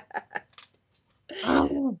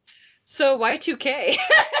 So Y2K.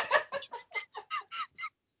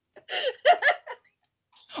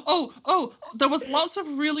 Oh, there was lots of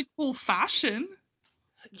really cool fashion.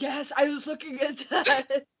 Yes, I was looking at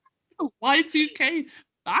that. Y2K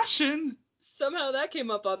fashion. Somehow that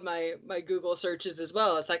came up on my Google searches as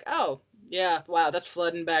well. It's like, oh, yeah, wow, that's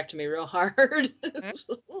flooding back to me real hard.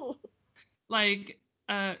 Like,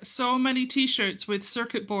 so many t-shirts with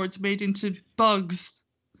circuit boards made into bugs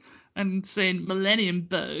and saying Millennium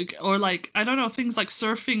Bug, or like, I don't know, things like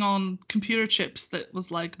surfing on computer chips that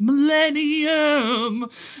was like Millennium.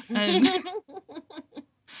 And the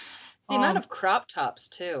amount of crop tops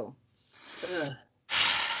too. Ugh.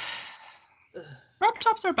 Crop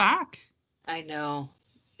tops are back. I know.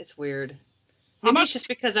 It's weird. Maybe it's just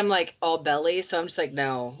because I'm like all belly, so I'm just like,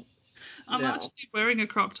 no. I'm actually wearing a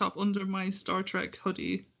crop top under my Star Trek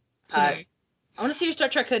hoodie today. I want to see your Star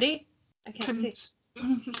Trek hoodie. I can't see.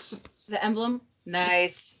 The emblem.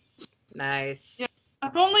 Nice. Yeah.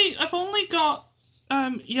 I've only got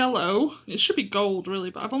yellow. It should be gold really,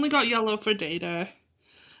 but I've only got yellow for data.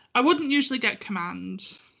 I wouldn't usually get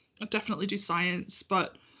command. I definitely do science,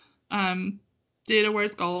 but data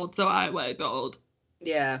wears gold, so I wear gold.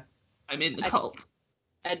 Yeah. I'm in the cult.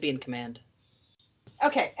 I'd be in command.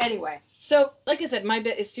 Okay, anyway. So, like I said, my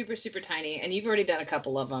bit is super, super tiny, and you've already done a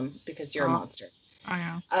couple of them because you're a monster. I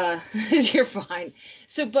am. You're fine.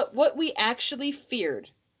 But what we actually feared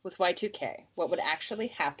with Y2K, what would actually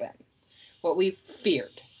happen, what we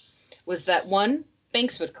feared was that one,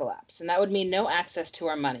 banks would collapse, and that would mean no access to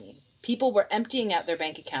our money. People were emptying out their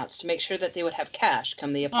bank accounts to make sure that they would have cash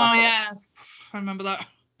come the Oh, apocalypse. yeah. I remember that.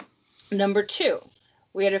 Number two,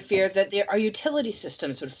 we had a fear that our utility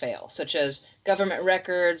systems would fail, such as government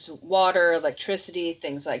records, water, electricity,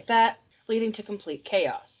 things like that, leading to complete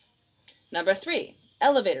chaos. Number three,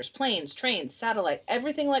 elevators, planes, trains, satellite,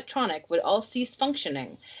 everything electronic would all cease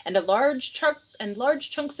functioning, and large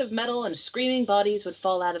chunks of metal and screaming bodies would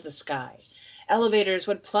fall out of the sky. Elevators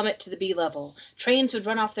would plummet to the B level. Trains would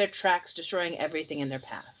run off their tracks, destroying everything in their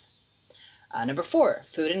path. Number four,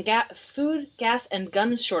 food, gas, and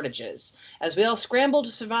gun shortages. As we all scrambled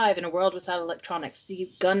to survive in a world without electronics, the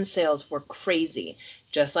gun sales were crazy.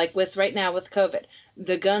 Just like with right now with COVID.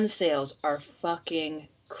 The gun sales are fucking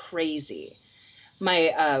crazy.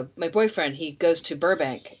 My boyfriend, he goes to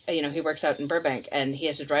Burbank. He works out in Burbank, and he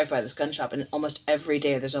has to drive by this gun shop, and almost every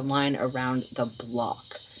day there's a line around the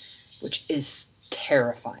block, which is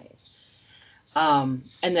terrifying. And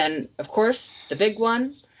then, of course, the big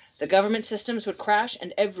one, the government systems would crash,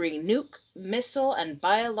 and every nuke, missile, and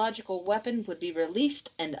biological weapon would be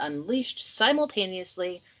released and unleashed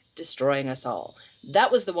simultaneously, destroying us all.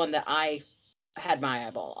 That was the one that I had my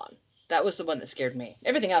eyeball on. That was the one that scared me.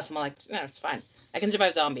 Everything else, I'm like, no, it's fine. I can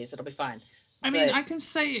survive zombies. It'll be fine. I mean, I can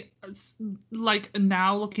say, like,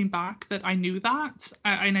 now looking back that I knew that,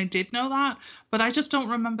 and I did know that, but I just don't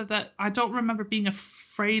remember that. I don't remember being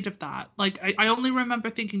afraid of that. Like, I only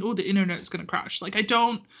remember thinking, oh, the internet's going to crash. Like, I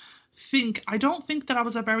don't think that I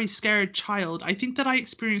was a very scared child. I think that I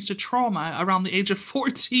experienced a trauma around the age of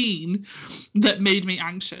 14 that made me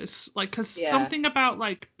anxious. Like, because something about,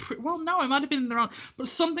 like, well, no, it might have been in the wrong, but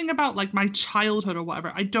something about, like, my childhood or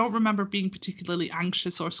whatever, I don't remember being particularly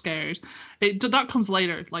anxious or scared. That comes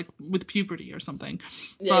later, like, with puberty or something.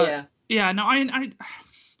 Yeah, no,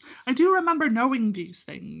 I do remember knowing these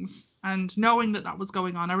things and knowing that was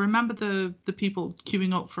going on. I remember the people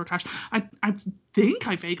queuing up for cash. I think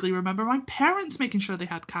I vaguely remember my parents making sure they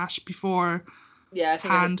had cash before. Yeah, I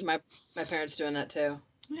think my parents doing that too.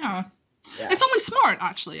 Yeah. It's only smart,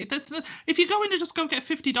 actually. If you go in and just go get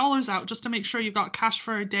 $50 out just to make sure you've got cash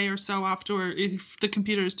for a day or so after, if the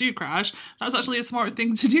computers do crash, that's actually a smart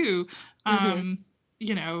thing to do. Imagine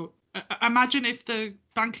if the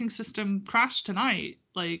banking system crashed tonight,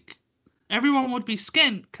 like, everyone would be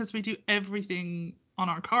skint because we do everything on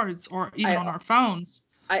our cards or even on our phones.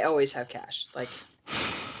 I always have cash, like,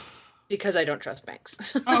 because I don't trust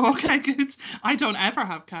banks. Oh, okay, good. I don't ever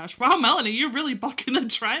have cash. Wow, Melanie, you're really bucking the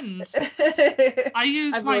trend. I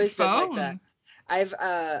use my phone. Been like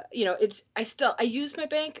that. I use my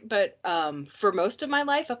bank, but for most of my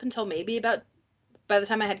life, up until maybe by the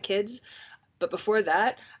time I had kids, but before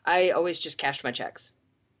that, I always just cashed my checks.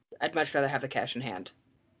 I'd much rather have the cash in hand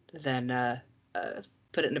than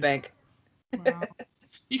put it in a bank. Wow.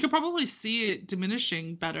 You could probably see it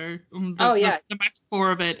diminishing better. The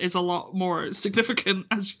metaphor of it is a lot more significant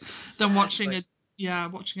than watching a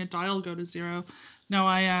dial go to zero. No,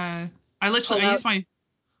 I use my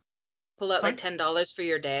pull out like $10 for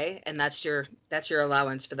your day, and that's your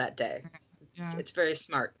allowance for that day. Yeah. It's very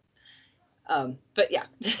smart. But yeah,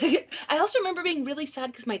 I also remember being really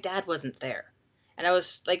sad because my dad wasn't there, and I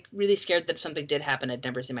was like really scared that if something did happen, I'd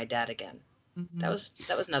never see my dad again. Mm-hmm.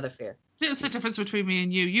 That was another fear. There's a difference between me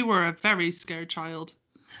and you. You were a very scared child.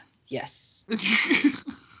 Yes.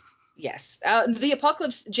 Yes. The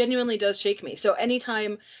apocalypse genuinely does shake me. So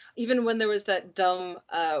anytime, even when there was that dumb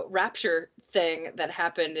rapture thing that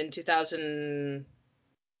happened in 2000,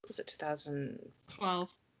 was it 2012?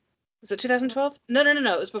 Was it 2012? No.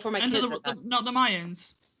 It was before my kids. Not the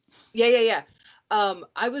Mayans. Yeah.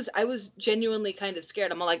 I was genuinely kind of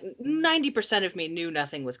scared. I'm like 90% of me knew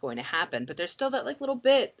nothing was going to happen, but there's still that like little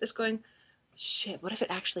bit that's going, shit, what if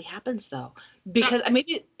it actually happens though? Because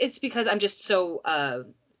maybe it's because I'm just so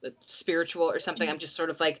spiritual or something. I'm just sort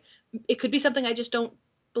of like, it could be something I just don't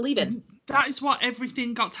believe in. That is what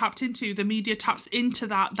everything got tapped into. The media taps into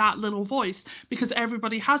that little voice because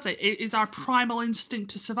everybody has it. It is our primal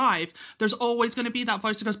instinct to survive. There's always going to be that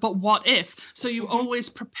voice that goes, but what if? So you always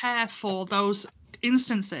prepare for those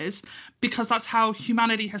instances because that's how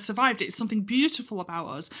humanity has survived. It's something beautiful about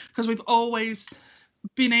us because we've always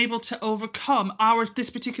been able to overcome this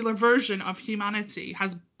particular version of humanity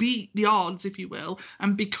has beat the odds, if you will,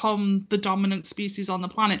 and become the dominant species on the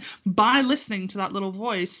planet by listening to that little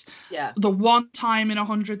voice. Yeah. The one time in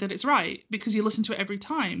 100 that it's right, because you listen to it every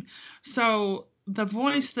time. So the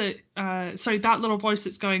voice that that little voice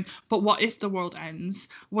that's going, but what if the world ends,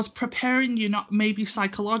 was preparing you, not maybe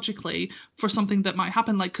psychologically, for something that might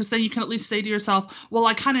happen, like, because then you can at least say to yourself, well,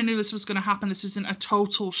 I kind of knew this was going to happen, this isn't a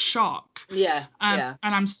total shock. Yeah, yeah.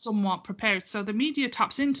 And I'm somewhat prepared. So the media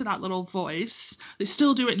taps into that little voice. They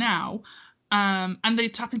still do it now. And they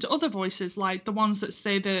tap into other voices, like the ones that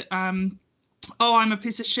say that oh, I'm a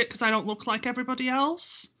piece of shit because I don't look like everybody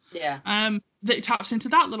else. Yeah. That it taps into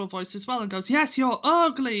that little voice as well and goes, yes, you're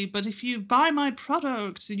ugly, but if you buy my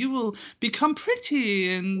product, you will become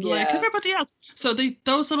pretty and like Yeah. everybody else. So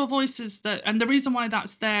those little voices and the reason why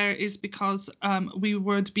that's there is because we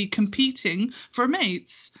would be competing for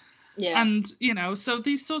mates. Yeah. And, so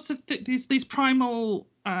these sorts of these primal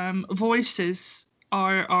voices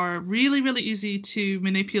are really, really easy to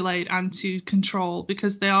manipulate and to control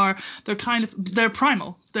because they're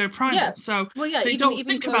primal. They're primal. Yeah. So Well, yeah, they don't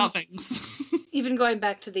think about things. even going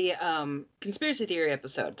back to the conspiracy theory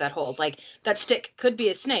episode, that whole like that stick could be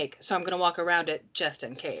a snake, so I'm gonna walk around it just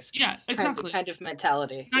in case. Yeah, exactly. Kind of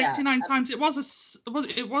mentality. Yeah. 99 times it was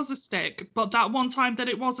a stick, but that one time that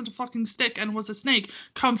it wasn't a fucking stick and was a snake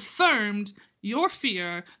confirmed your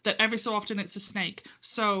fear that every so often it's a snake.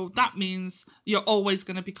 So that means you're always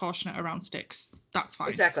going to be cautionate around sticks. That's fine.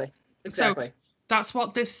 Exactly. So that's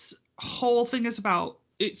what this whole thing is about.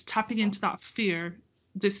 It's tapping into that fear.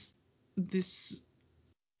 This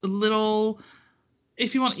little,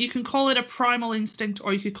 if you want, you can call it a primal instinct,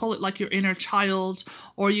 or you could call it like your inner child,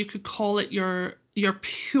 or you could call it your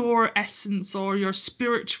pure essence, or your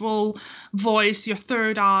spiritual voice, your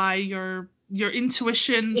third eye, your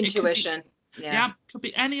intuition. Intuition. It could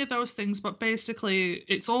be any of those things, but basically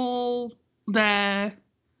it's all there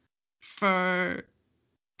for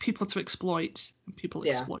people to exploit, and people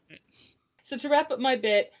exploit it. So to wrap up my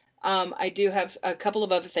bit, I do have a couple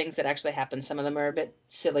of other things that actually happened. Some of them are a bit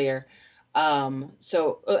sillier. And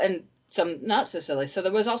some not so silly. So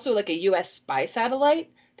there was also like a US spy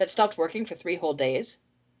satellite that stopped working for 3 whole days.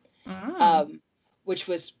 Which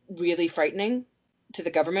was really frightening to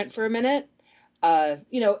the government for a minute.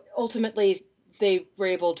 Ultimately they were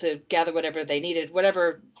able to gather whatever they needed,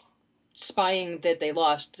 whatever spying that they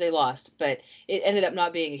lost, but it ended up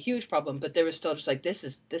not being a huge problem. But there was still just like, this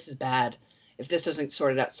is bad. If this doesn't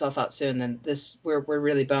sort itself out soon, then we're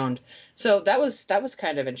really boned. So that was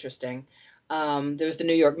kind of interesting. There was the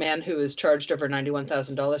New York man who was charged over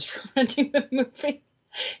 $91,000 for renting the movie.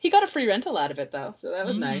 He got a free rental out of it though, so that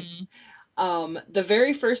was nice. The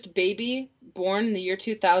very first baby born in the year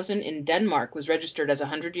 2000 in Denmark was registered as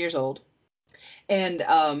 100 years old. And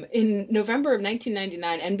in November of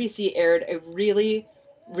 1999, NBC aired a really,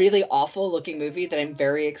 really awful looking movie that I'm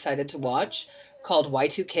very excited to watch called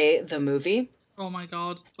Y2K, the movie. Oh my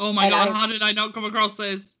God. How did I not come across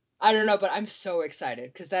this? I don't know, but I'm so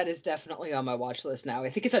excited because that is definitely on my watch list now. I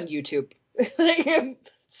think it's on YouTube. I'm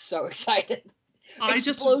so excited.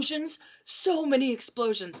 Explosions, so many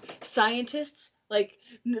explosions. Scientists, like,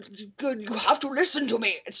 good, you have to listen to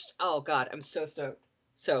me. Oh God, I'm so stoked.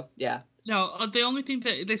 So yeah. No, the only thing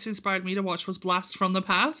that this inspired me to watch was Blast from the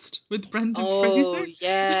Past with Brendan Fraser. Oh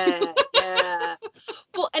yeah.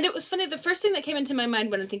 Well, and it was funny. The first thing that came into my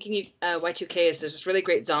mind when I'm thinking Y2K is there's this really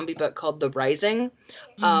great zombie book called The Rising,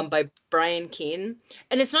 by Brian Keene,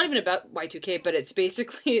 and it's not even about Y2K, but it's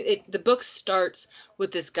basically the book starts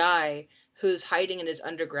with this guy who's hiding in his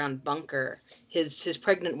underground bunker. His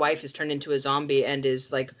pregnant wife is turned into a zombie and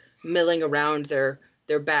is like milling around their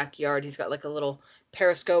backyard. He's got like a little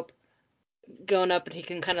periscope going up and he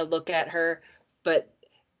can kind of look at her. But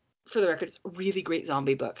for the record, it's a really great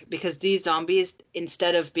zombie book because these zombies,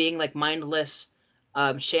 instead of being like mindless,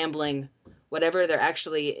 shambling, whatever, they're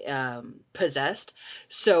actually possessed.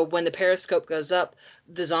 So when the periscope goes up,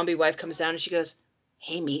 the zombie wife comes down and she goes,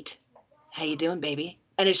 "Hey, meat, how you doing, baby?"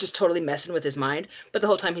 And it's just totally messing with his mind. But the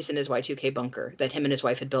whole time he's in his Y2K bunker that him and his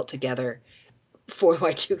wife had built together for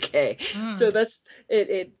Y2K. So that's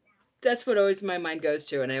it. That's what always my mind goes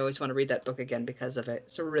to, and I always want to read that book again because of it.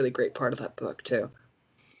 It's a really great part of that book too.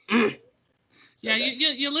 Yeah,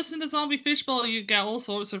 you listen to Zombie Fishbowl, you get all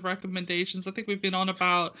sorts of recommendations. I think we've been on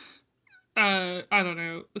about I don't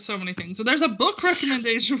know, so many things. So there's a book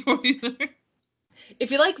recommendation for you there.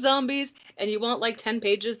 If you like zombies and you want like 10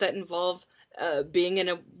 pages that involve being in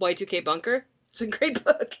a Y2K bunker, it's a great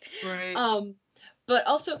book. Right. But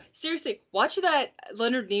also, seriously, watch that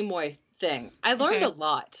Leonard Nimoy thing. I learned a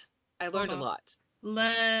lot.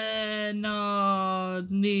 Leonard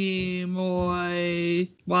Nimoy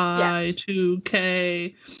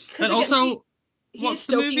Y2K. And again, also, what's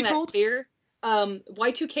the movie called? Fear.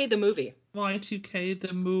 Y2K the movie. Y2K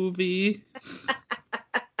the movie.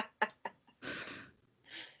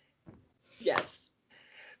 Yes.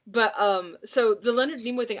 But so the Leonard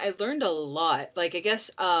Nimoy thing, I learned a lot. Like, I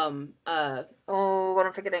guess what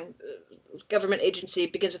I'm forgetting, government agency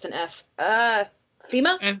begins with an F.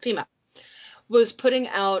 FEMA? And FEMA was putting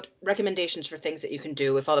out recommendations for things that you can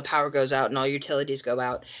do if all the power goes out and all utilities go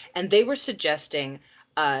out. And they were suggesting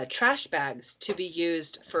trash bags to be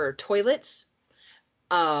used for toilets.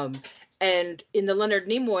 And in the Leonard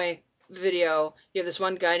Nimoy video, you have this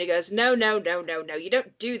one guy and he goes, no, no, no, no, no, you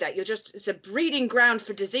don't do that. It's a breeding ground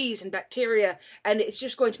for disease and bacteria, and it's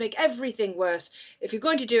just going to make everything worse. If you're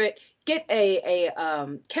going to do it, get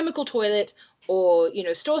a chemical toilet, or,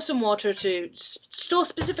 store some water store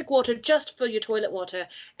specific water just for your toilet water,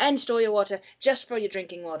 and store your water just for your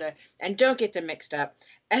drinking water, and don't get them mixed up.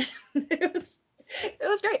 And it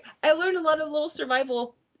was great. I learned a lot of little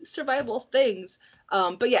survival things.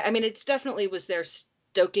 But yeah, I mean, it's definitely was there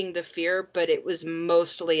stoking the fear, but it was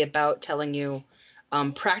mostly about telling you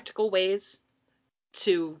practical ways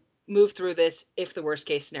to move through this if the worst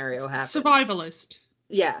case scenario happened. Survivalist.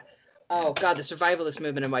 Yeah. Oh God, the survivalist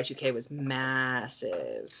movement in Y2K was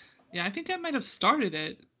massive. Yeah, I think I might have started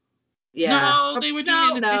it. Yeah. No, they were doing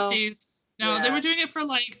it in the 50s. No, Yeah. they were doing it for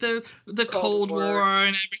like the Cold War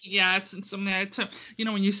and everything. Yes, and so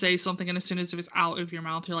when you say something and as soon as it was out of your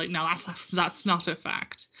mouth, you're like, no, that's not a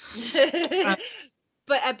fact.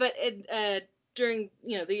 But during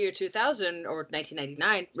the year 2000 or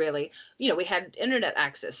 1999, really, we had internet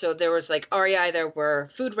access, so there was like REI, there were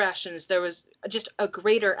food rations, there was just a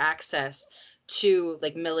greater access to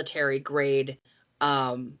like military grade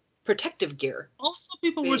protective gear. Also,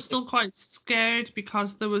 people were still quite scared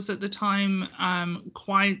because there was at the time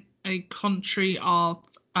quite a country of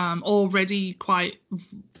already quite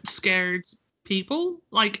scared people.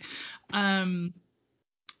 Like, I'm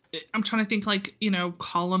trying to think, like,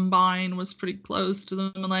 Columbine was pretty close to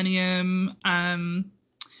the millennium.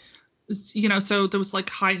 So there was like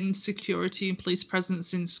heightened security and police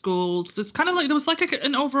presence in schools. There's kind of like, there was like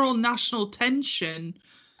an overall national tension.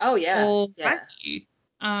 Oh yeah. Already.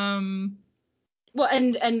 Yeah. Well,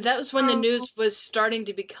 and that was when the news was starting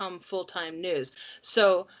to become full-time news.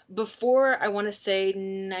 So before, I want to say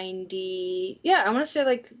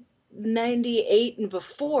like 98 and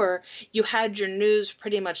before, you had your news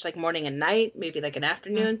pretty much like morning and night, maybe like an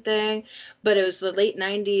afternoon thing. But it was the late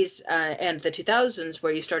 90s and the 2000s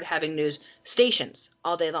where you started having news stations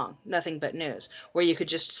all day long, nothing but news, where you could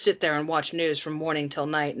just sit there and watch news from morning till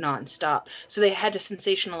night nonstop. So they had to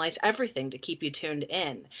sensationalize everything to keep you tuned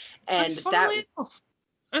in. And that, enough,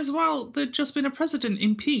 as well, there'd just been a president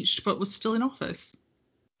impeached but was still in office.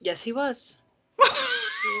 Yes, he was.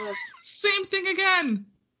 He was. Same thing again.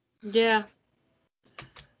 Yeah.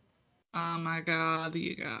 Oh my God,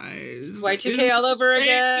 you guys. Y2K all over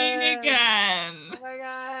again. Oh my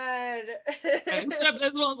God. Except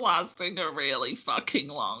this one's lasting a really fucking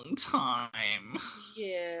long time.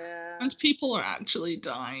 Yeah. And people are actually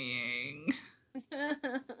dying. And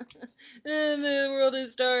the world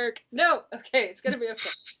is dark. No. Okay, it's gonna be okay.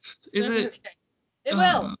 Is it? Okay. It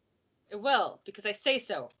will. It will, because I say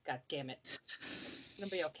so. God damn it. It's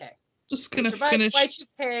gonna be okay. Just gonna finish.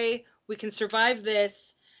 Y2K. We can survive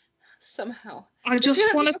this somehow. I just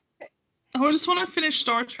want to finish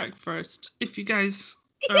Star Trek first. If you guys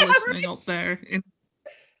are listening up there. Yeah,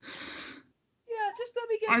 just let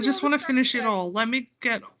me get. I just want to finish it all. Let me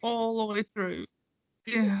get all the way through.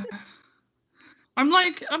 Yeah. I'm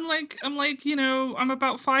like, I'm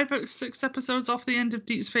about 5 or 6 episodes off the end of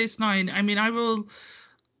Deep Space Nine. I mean, I will,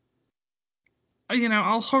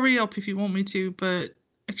 I'll hurry up if you want me to, but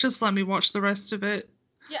just let me watch the rest of it.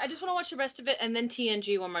 Yeah, I just want to watch the rest of it and then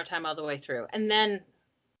TNG one more time all the way through. And then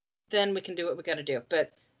we can do what we got to do.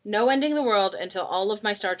 But no ending the world until all of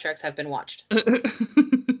my Star Treks have been watched.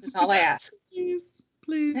 That's all I ask.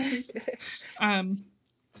 Please.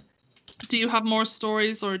 Do you have more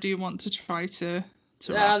stories, or do you want to try to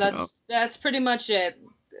wrap it up? That's pretty much it.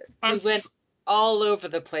 We went all over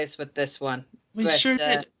the place with this one. We sure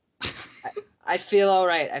did. I feel all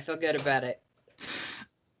right. I feel good about it.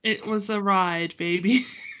 It was a ride, baby.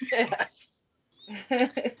 Yes.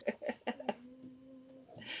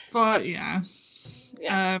 But yeah.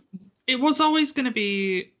 It was always going to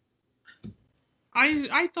be.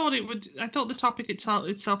 I thought the topic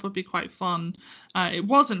itself would be quite fun. It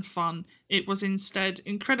wasn't fun. It was instead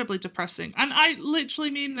incredibly depressing. And I literally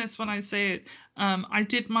mean this when I say it. I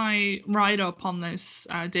did my write-up on this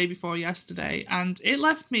day before yesterday, and it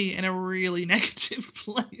left me in a really negative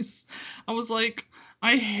place. I was like,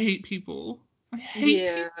 I hate people. I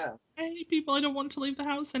hate people. I hate people. I don't want to leave the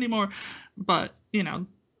house anymore. But,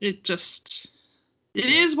 it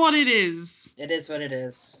is what it is. It is what it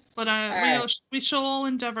is. But All right. we shall all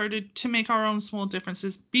endeavor to make our own small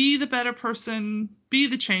differences. Be the better person. Be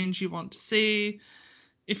the change you want to see.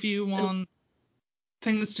 If you want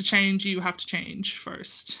things to change, you have to change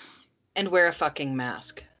first. And wear a fucking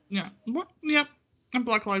mask. Yeah. Yep. And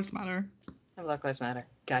Black Lives Matter. And Black Lives Matter.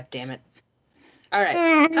 God damn it. All right.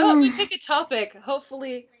 How about we pick a topic,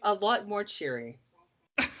 hopefully a lot more cheery.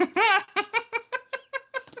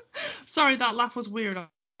 Sorry, that laugh was weird.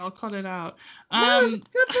 I'll cut it out. No, it's a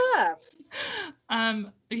good laugh.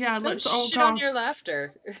 Yeah, Don't let's. Oh shit on god, your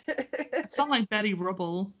laughter. I sound like Betty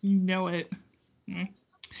Rubble. You know it. Yeah.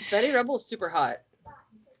 Betty Rubble's super hot.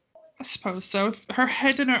 I suppose so. Her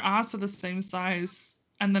head and her ass are the same size,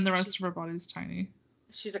 and then the rest of her body's tiny.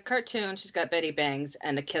 She's a cartoon. She's got Betty Bangs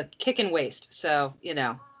and a kicking waist. So,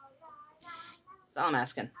 that's all I'm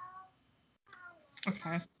asking.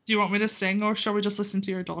 Okay. Do you want me to sing, or shall we just listen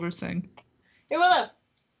to your daughter sing? Hey, Willow.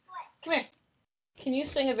 Come here. Can you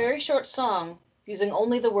sing a very short song using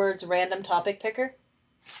only the words random topic picker?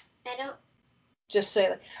 I don't. Just say,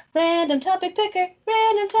 like, random topic picker,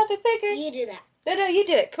 random topic picker. You do that. No, you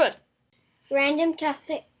do it. Come on. Random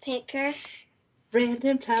topic picker.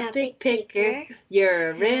 Random topic picker. You're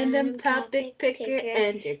a random topic picker,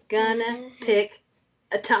 and you're gonna pick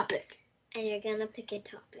a topic. And you're gonna pick a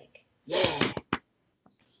topic. Yeah.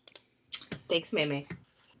 Thanks, Mimi.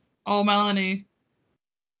 Oh, Melanie.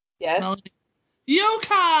 Yes? Melanie.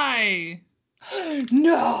 Yokai!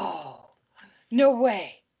 No! No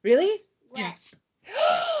way. Really? Yes.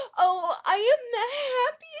 Oh, I am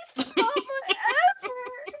the happiest mama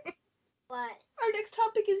ever! What? Our next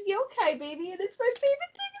topic is yokai, baby, and it's my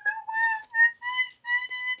favorite thing in the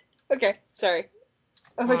world. Okay, sorry.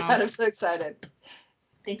 Oh my god, I'm so excited.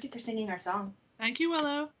 Thank you for singing our song. Thank you,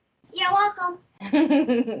 Willow. You're welcome.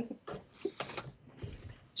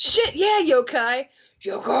 Shit, yeah, yokai!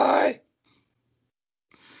 Yokai!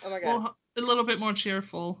 Oh my god. Well, a little bit more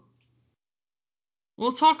cheerful.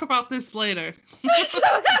 We'll talk about this later.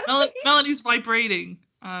 Melanie's vibrating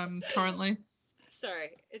currently.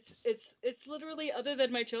 Sorry, it's literally, other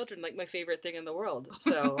than my children, like my favorite thing in the world.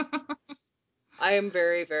 So I am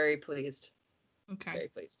very, very pleased. Okay. Very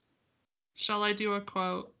pleased. Shall I do a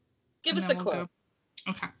quote? Give us a quote.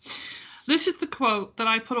 Okay. This is the quote that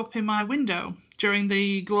I put up in my window during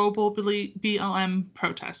the global BLM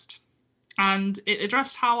protest. And it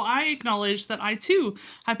addressed how I acknowledged that I too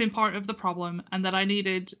had been part of the problem, and what I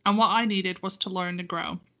needed was to learn and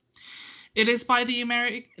grow. It is by the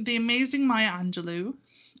amazing Maya Angelou,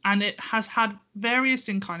 and it has had various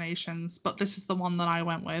incarnations, but this is the one that I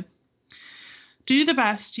went with. Do the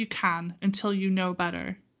best you can until you know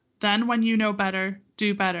better. Then when you know better,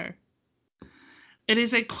 do better. It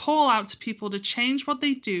is a call out to people to change what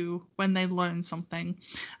they do when they learn something,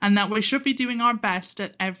 and that we should be doing our best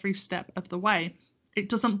at every step of the way. It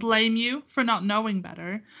doesn't blame you for not knowing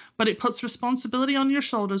better, but it puts responsibility on your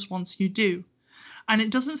shoulders once you do. And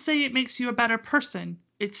it doesn't say it makes you a better person.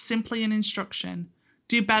 It's simply an instruction.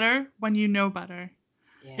 Do better when you know better.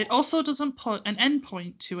 Yeah. It also doesn't put an end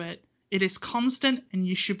point to it. It is constant, and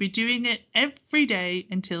you should be doing it every day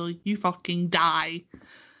until you fucking die.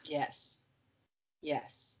 Yes.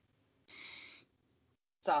 Yes.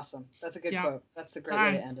 It's awesome. That's a good quote. That's a great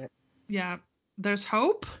way to end it. Yeah. There's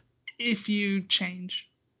hope if you change.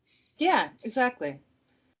 Yeah, exactly.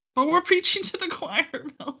 But we're preaching to the choir,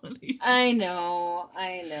 Melanie. I know.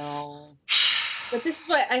 But this is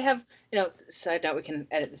why I have, side note, we can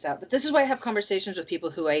edit this out, but this is why I have conversations with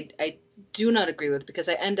people who I do not agree with, because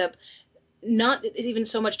I end up not even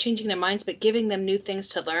so much changing their minds, but giving them new things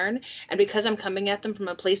to learn. And because I'm coming at them from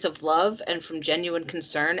a place of love and from genuine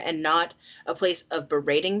concern and not a place of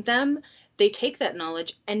berating them, they take that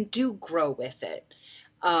knowledge and do grow with it.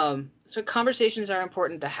 So conversations are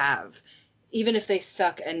important to have, even if they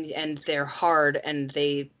suck and they're hard and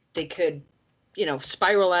they could,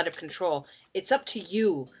 spiral out of control. It's up to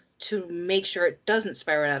you to make sure it doesn't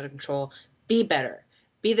spiral out of control. Be better.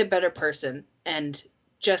 Be the better person, and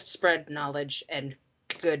just spread knowledge and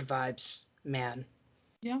good vibes, man.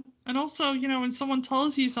 Yeah. And also, when someone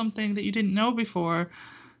tells you something that you didn't know before,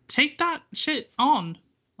 take that shit on.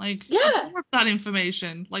 Absorb that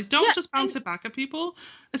information. Don't just bounce it back at people,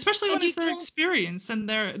 especially when it's their experience and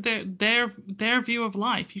their view of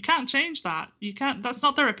life. You can't change that. You can't. That's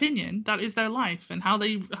not their opinion. That is their life and how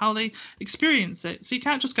they experience it. So you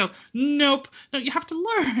can't just go, nope. No, you have to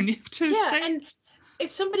learn. You have to say. And if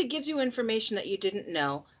somebody gives you information that you didn't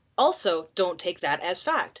know, also don't take that as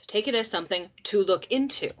fact. Take it as something to look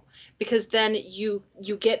into, because then you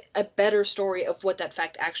get a better story of what that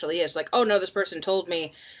fact actually is. Like, oh no, this person told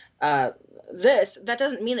me this. That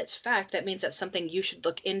doesn't mean it's fact. That means that's something you should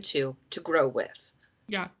look into to grow with.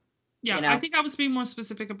 Yeah. Yeah, You know? I think I was being more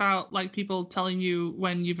specific about like people telling you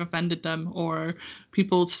when you've offended them or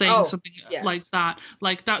people saying something like yes. that.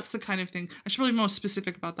 Like that's the kind of thing. I should be more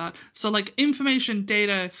specific about that. So like information,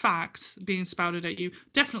 data, facts being spouted at you,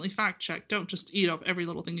 definitely fact check. Don't just eat up every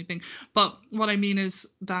little thing you think. But what I mean is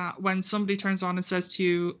that when somebody turns on and says to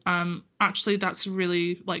you, actually that's a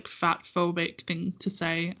really like fat phobic thing to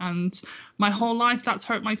say, and my whole life that's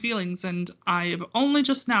hurt my feelings, and I have only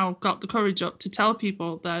just now got the courage up to tell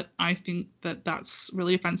people that I think that that's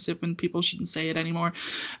really offensive and people shouldn't say it anymore.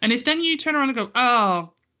 And if then you turn around and go,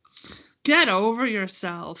 oh, get over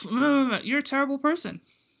yourself, you're a terrible person.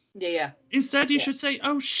 Yeah. Instead, you should say,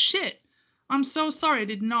 oh shit, I'm so sorry, I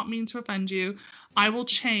did not mean to offend you. I will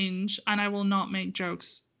change and I will not make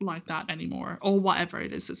jokes like that anymore, or whatever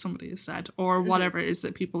it is that somebody has said, or whatever it is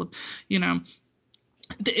that people have, you know.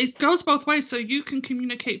 It goes both ways. So you can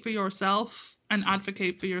communicate for yourself and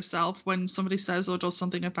advocate for yourself when somebody says or does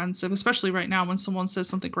something offensive, especially right now when someone says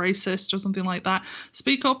something racist or something like that.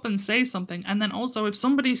 Speak up and say something. And then also if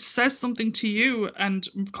somebody says something to you and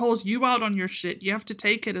calls you out on your shit, you have to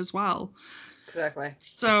take it as well. Exactly.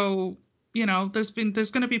 So, you know, there's going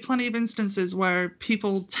to be plenty of instances where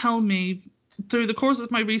people tell me through the course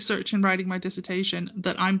of my research and writing my dissertation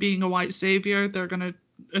that I'm being a white savior. They're going to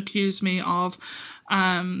accuse me of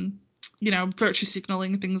virtue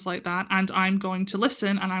signaling, things like that, and I'm going to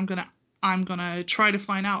listen, and I'm gonna try to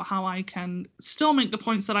find out how I can still make the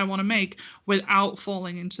points that I want to make without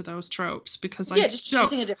falling into those tropes, because just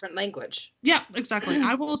using a different language. Yeah, exactly.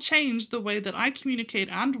 I will change the way that I communicate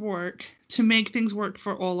and work to make things work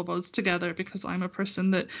for all of us together, because I'm a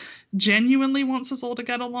person that genuinely wants us all to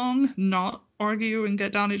get along, not argue and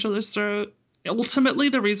get down each other's throat. Ultimately,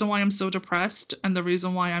 the reason why I'm so depressed and the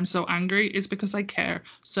reason why I'm so angry is because I care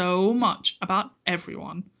so much about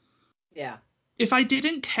everyone. Yeah. If I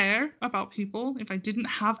didn't care about people, if I didn't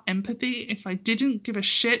have empathy, if I didn't give a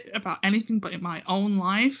shit about anything but in my own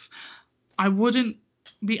life, I wouldn't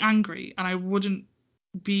be angry and I wouldn't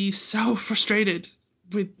be so frustrated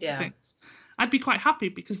with things. I'd be quite happy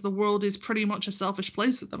because the world is pretty much a selfish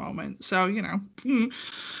place at the moment. So, you know.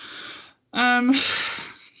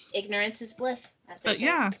 Ignorance is bliss, as they say.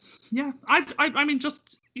 Yeah. I mean,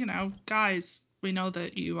 just, you know, guys, we know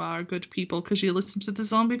that you are good people because you listen to the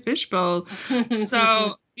Zombie Fishbowl.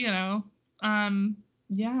 So, you know,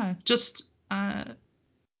 just I'm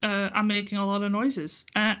making a lot of noises.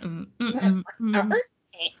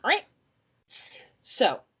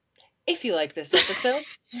 So, if you like this episode,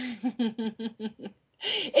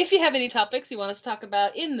 if you have any topics you want us to talk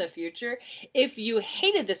about in the future, if you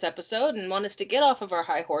hated this episode and want us to get off of our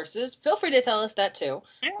high horses, feel free to tell us that too.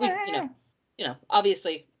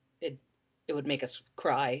 Obviously it would make us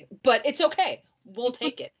cry, but it's okay. We'll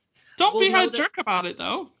take it. Don't be a jerk about it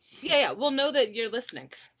though. Yeah, we'll know that you're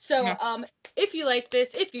listening. So, if you like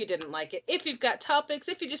this, if you didn't like it, if you've got topics,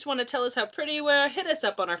 if you just want to tell us how pretty you are, hit us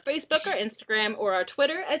up on our Facebook, our Instagram, or our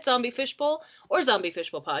Twitter at Zombie Fishbowl or Zombie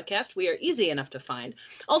Fishbowl Podcast. We are easy enough to find.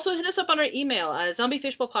 Also, hit us up on our email,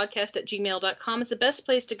 zombiefishbowlpodcast@gmail.com. It's the best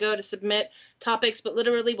place to go to submit topics, but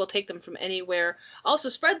literally we'll take them from anywhere. Also,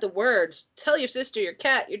 spread the word. Tell your sister, your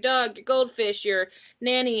cat, your dog, your goldfish, your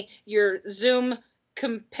nanny, your Zoom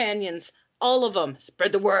companions. All of them.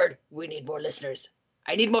 Spread the word. We need more listeners.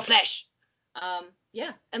 I need more flesh. And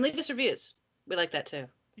leave us reviews. We like that too.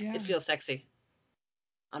 Yeah. It feels sexy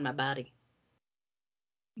on my body.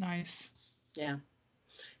 Nice. Yeah.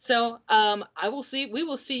 So, we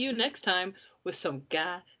will see you next time with some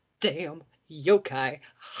goddamn yokai.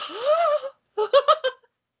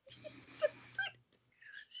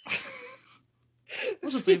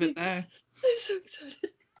 We'll just leave it there. I'm so excited.